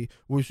community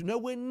was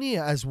nowhere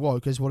near as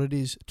woke as what it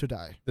is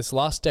today. This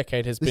last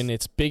decade has been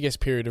its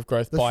biggest period of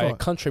growth by a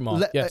country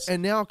mile. Yes.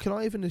 And now, can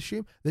I even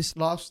assume this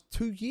last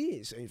 2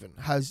 years even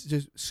has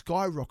just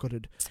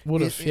skyrocketed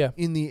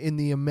in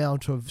the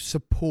amount of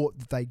support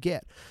that they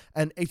get.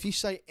 And if you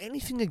say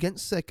anything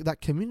against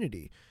that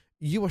community,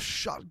 you are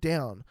shut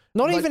down.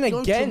 Not even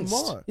against.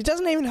 It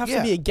doesn't even have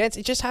to be against.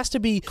 It just has to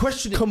be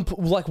questioning,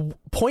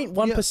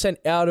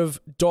 0.1% out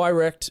of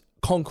direct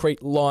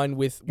concrete line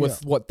with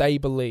what they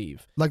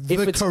believe. Like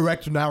the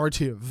correct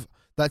narrative.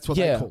 That's what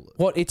they call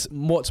it.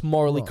 What's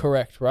morally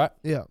correct, right?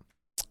 Yeah.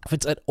 If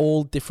it's at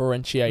all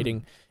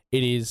differentiating,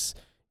 it is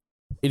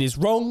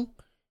wrong.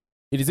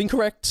 it is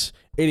incorrect.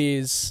 It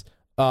is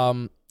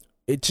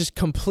it's just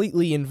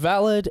completely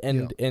invalid,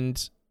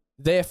 and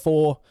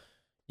therefore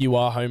you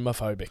are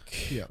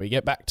homophobic. Yeah. We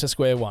get back to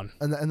square one.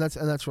 And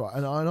that's right.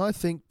 And I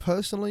think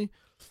personally,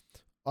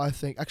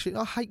 actually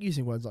I hate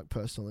using words like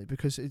personally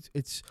because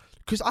it's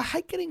because I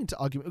hate getting into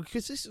argument,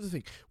 because this is the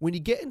thing. When you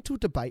get into a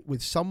debate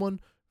with someone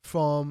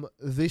from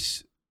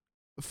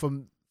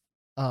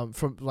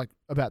like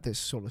about this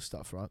sort of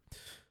stuff, right?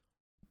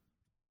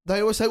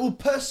 They always say, well,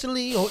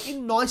 personally or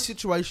in my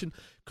situation,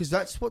 because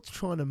that's what's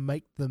trying to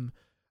make them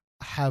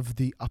have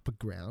the upper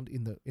ground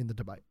in the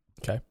debate.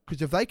 Okay.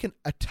 Because if they can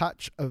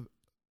attach an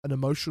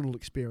emotional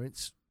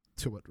experience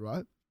to it,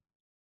 right?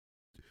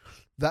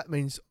 That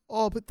means,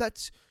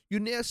 but you're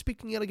now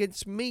speaking out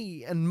against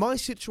me and my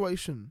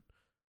situation.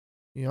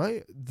 You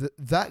know,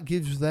 that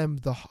gives them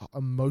the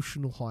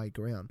emotional high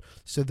ground.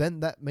 So then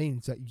that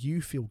means that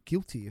you feel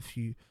guilty if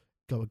you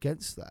go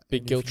against that.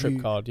 Big guilt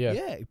trip card, yeah.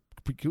 Yeah,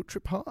 big guilt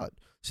trip hard.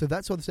 So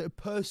that's what they say,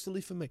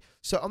 personally for me.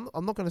 So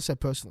I'm not going to say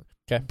personally.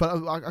 Okay.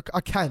 But I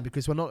can,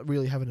 because we're not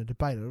really having a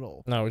debate at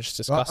all. No, we're just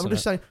discussing I'm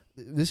just saying,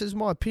 this is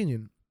my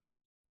opinion,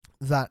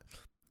 that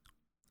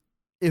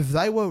if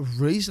they were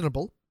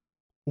reasonable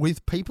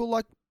with people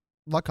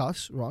like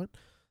us, right,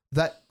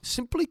 that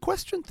simply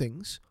question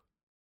things,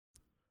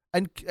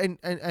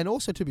 and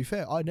also, to be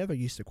fair, I never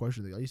used to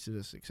question things. I used to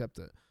just accept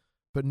it.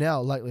 But now,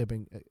 lately, I've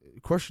been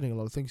questioning a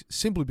lot of things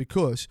simply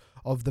because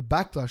of the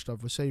backlash that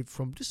I've received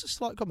from just a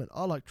slight comment.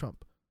 I like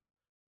Trump.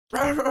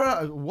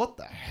 What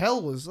the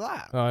hell was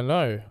that? I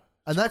know.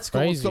 And that's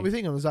crazy. got me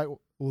thinking. I was like,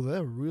 well, I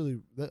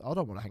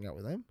don't want to hang out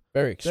with them.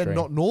 Very extreme. They're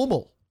not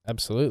normal.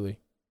 Absolutely.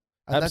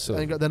 And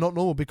Absolutely. they're not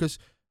normal because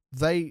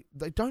they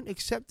don't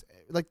accept,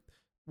 like,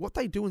 what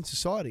they do in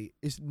society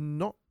is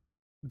not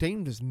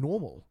deemed as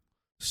normal.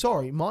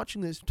 Sorry,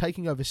 marching that's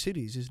taking over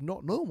cities is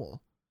not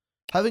normal.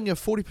 Having a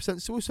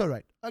 40% suicide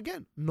rate,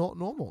 again, not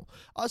normal.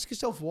 Ask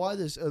yourself why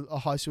there's a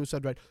high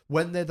suicide rate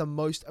when they're the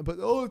most,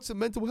 it's a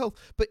mental health,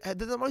 but they're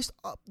the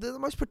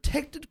most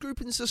protected group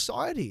in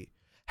society.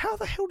 How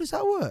the hell does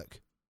that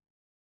work?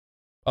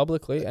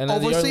 Publicly, and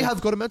obviously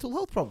have got a mental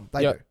health problem.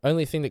 They do.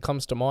 Only thing that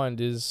comes to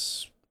mind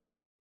is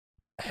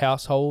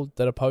household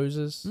that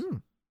opposes.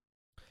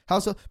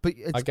 Household, but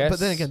I guess. But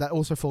then again, that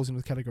also falls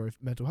into the category of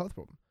mental health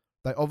problem.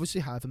 They obviously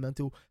have a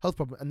mental health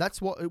problem, and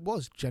that's what it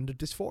was: gender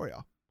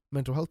dysphoria,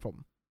 mental health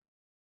problem.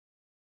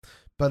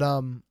 But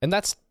and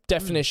that's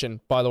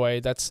definition, by the way.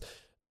 That's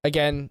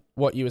again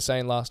what you were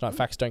saying last night.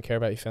 Facts don't care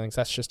about your feelings.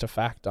 That's just a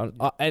fact.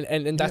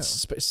 And that's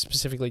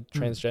specifically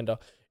transgender.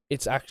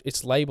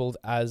 It's labeled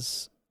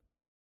as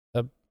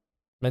a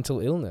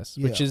mental illness,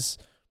 which is.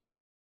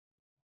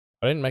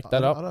 I didn't make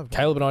that up.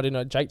 Caleb and I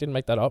didn't. Jake didn't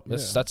make that up.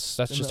 That's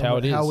just how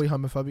it is. How are we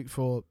homophobic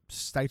for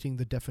stating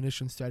the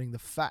definition, stating the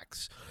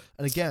facts?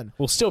 And again,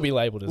 we'll still be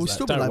labelled as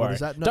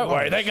that. Don't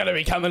worry, they're going to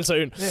be coming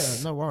soon. Yeah,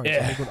 no worries.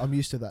 Yeah. I'm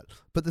used to that.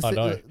 But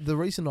the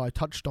reason I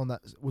touched on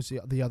that was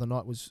the other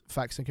night was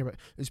facts and care,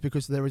 is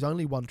because there is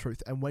only one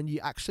truth. And when you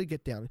actually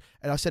get down,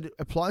 and I said it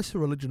applies to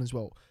religion as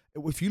well.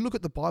 If you look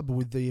at the Bible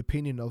with the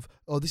opinion of,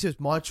 this is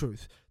my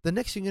truth, the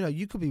next thing you know,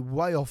 you could be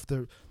way off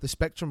the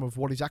spectrum of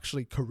what is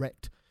actually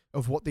correct.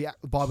 Of what the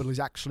Bible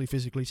is actually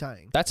physically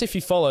saying. That's if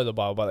you follow the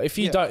Bible. If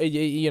you don't,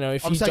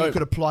 if I'm you saying don't, it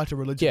could apply to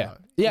religion.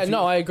 Yeah, though.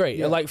 No, I agree.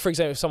 Yeah. Like, for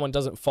example, if someone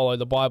doesn't follow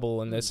the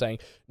Bible and they're saying,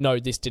 no,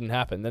 this didn't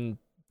happen, then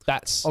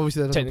that's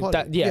obviously that doesn't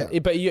apply.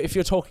 But if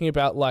you're talking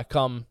about like,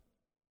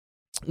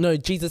 no,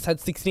 Jesus had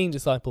 16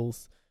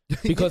 disciples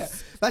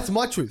because that's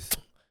my truth.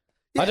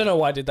 Yeah. I don't know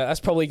why I did that.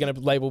 That's probably going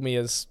to label me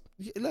as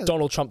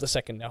Donald Trump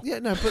II now. Yeah,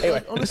 no, but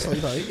anyway. Honestly,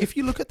 if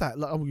you look at that,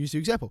 I'll use the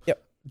example.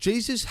 Yep.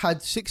 Jesus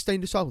had 16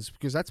 disciples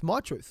because that's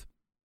my truth.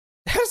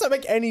 How does that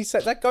make any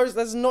sense?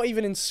 That's not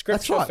even in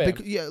scripture. That's right.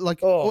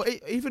 Because, or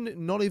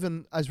even not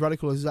even as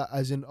radical as that,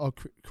 as in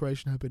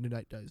creation happened in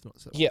 8 days, not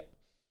 7. Yeah.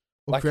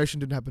 Or creation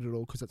didn't happen at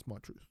all because that's my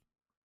truth.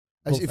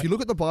 If you look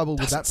at the Bible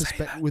with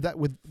that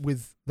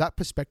with that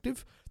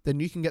perspective, then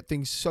you can get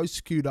things so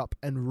skewed up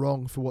and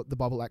wrong for what the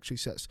Bible actually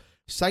says.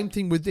 Same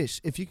thing with this.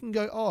 If you can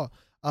go,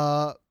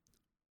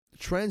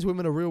 trans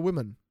women are real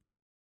women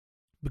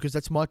because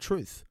that's my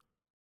truth.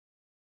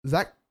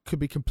 That could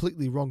be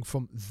completely wrong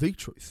from the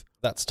truth.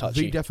 That's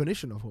touchy. The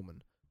definition of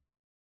woman.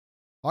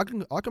 I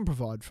can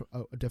provide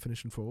a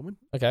definition for a woman.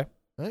 Okay.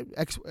 Right?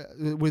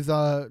 With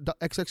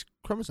XX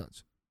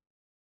chromosomes.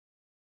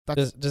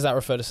 Does that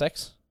refer to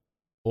sex?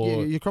 Or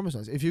yeah, your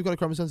chromosomes. If you've got a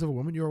chromosomes of a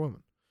woman, you're a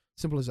woman.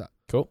 Simple as that.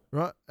 Cool.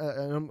 Right?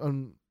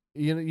 And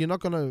you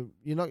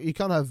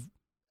can't have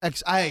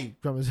XA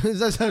chromosomes.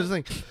 That's the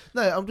thing.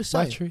 No, I'm just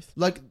saying. My truth.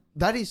 Like,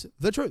 that is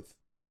the truth.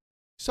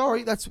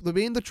 Sorry, that's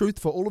been the truth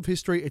for all of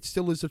history. It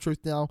still is the truth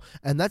now.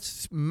 And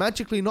that's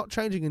magically not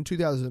changing in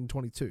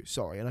 2022.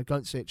 Sorry, and I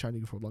don't see it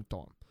changing for a long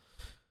time.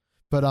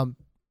 But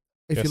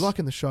if you're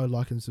liking the show,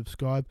 like and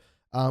subscribe.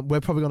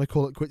 We're probably going to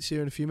call it quits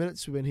here in a few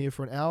minutes. We've been here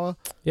for an hour.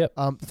 Yep.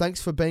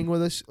 Thanks for being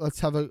with us. Let's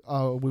have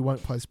we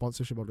won't play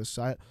sponsorship, I'll just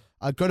say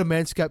it. Go to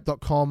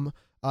manscaped.com,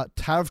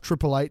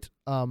 TAV888,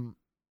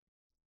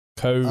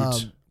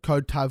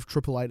 code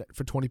TAV888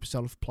 for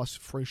 20% off plus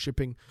free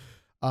shipping.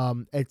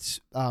 It's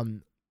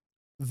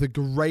the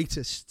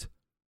greatest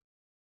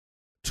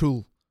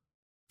tool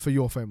for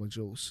your family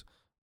jewels.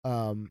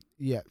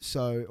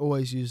 So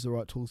always use the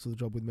right tools for the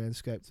job with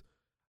Manscaped.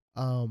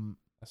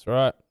 That's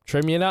right.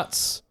 Trim your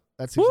nuts.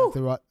 That's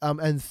exactly right.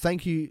 And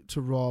thank you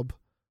to Rob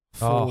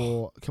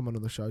for coming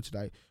on the show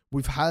today.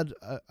 We've had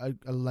a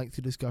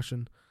lengthy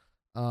discussion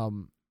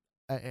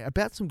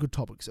about some good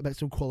topics, about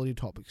some quality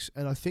topics,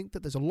 and I think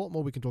that there's a lot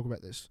more we can talk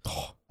about this.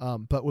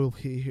 But we'll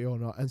hear here or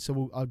not, and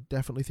so I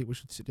definitely think we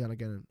should sit down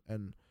again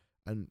and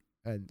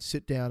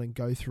sit down and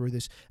go through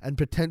this, and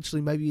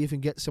potentially maybe even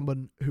get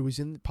someone who is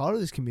in part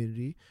of this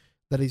community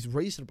that is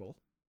reasonable.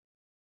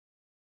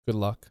 Good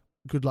luck.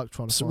 Good luck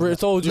trying to find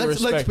With all due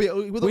respect,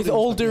 with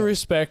all due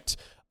respect,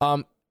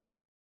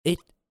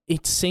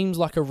 it seems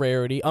like a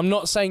rarity. I'm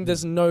not saying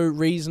there's no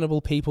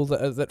reasonable people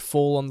that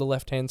fall on the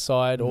left-hand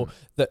side or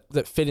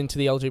that fit into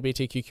the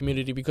LGBTQ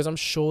community, because I'm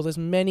sure there's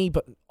many,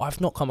 but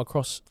I've not come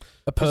across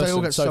a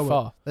person so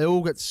far. They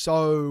all get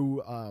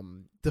so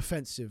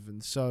defensive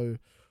and so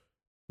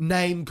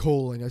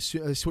name-calling.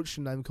 They switch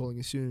to name-calling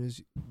as soon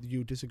as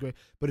you disagree.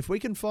 But if we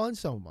can find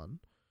someone,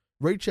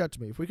 reach out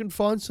to me. If we can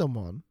find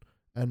someone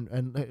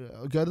and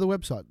go to the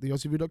website,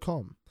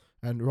 theaussieview.com,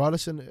 and write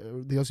us in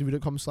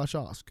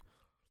theaussieview.com/ask.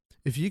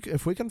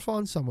 If we can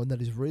find someone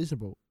that is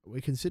reasonable, we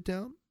can sit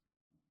down,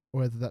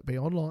 whether that be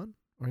online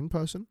or in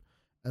person,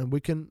 and we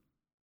can,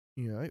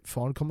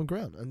 find common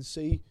ground and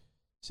see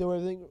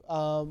everything.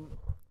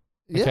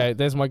 Okay,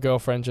 there's my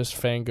girlfriend just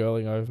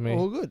fangirling over me.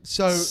 All good.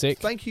 So Sick.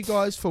 Thank you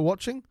guys for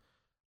watching.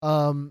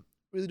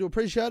 Really do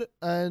appreciate it.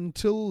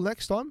 Until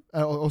next time.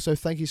 Also,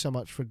 thank you so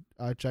much for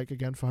Jake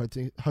again for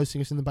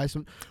hosting us in the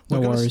basement.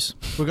 No worries.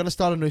 We're going to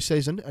start a new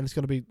season, and it's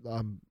going to be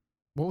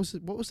What was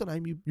the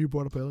name you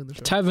brought up earlier in the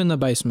show? TAV In the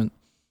Basement.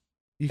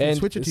 You can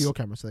switch it to your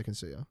camera so they can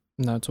see you.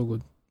 No, it's all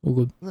good. All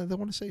good. No, they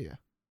want to see you.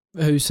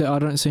 Who said? I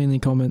don't see any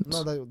comments.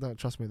 No, they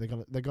trust me.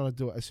 They're gonna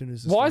do it as soon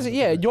as. Why is it?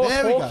 Yeah, you're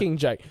there talking,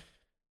 Jake.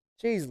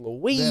 Jeez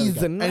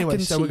Louise. Anyway,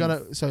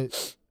 so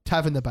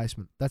TAV In the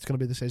Basement. That's gonna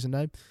be the season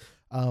name.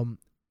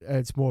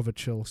 It's more of a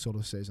chill sort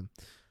of season.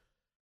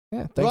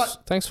 Yeah.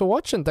 Thanks for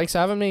watching. Thanks for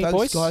having me, boys.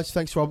 Thanks, guys.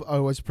 Thanks, Rob. I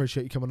always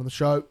appreciate you coming on the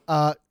show.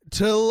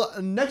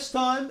 Till next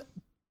time.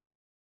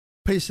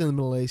 Peace in the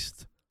Middle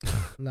East.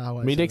 No, I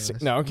won't say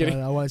that. No, I'm kidding.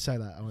 No, I won't say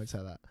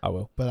that. I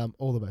will. But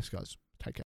all the best, guys.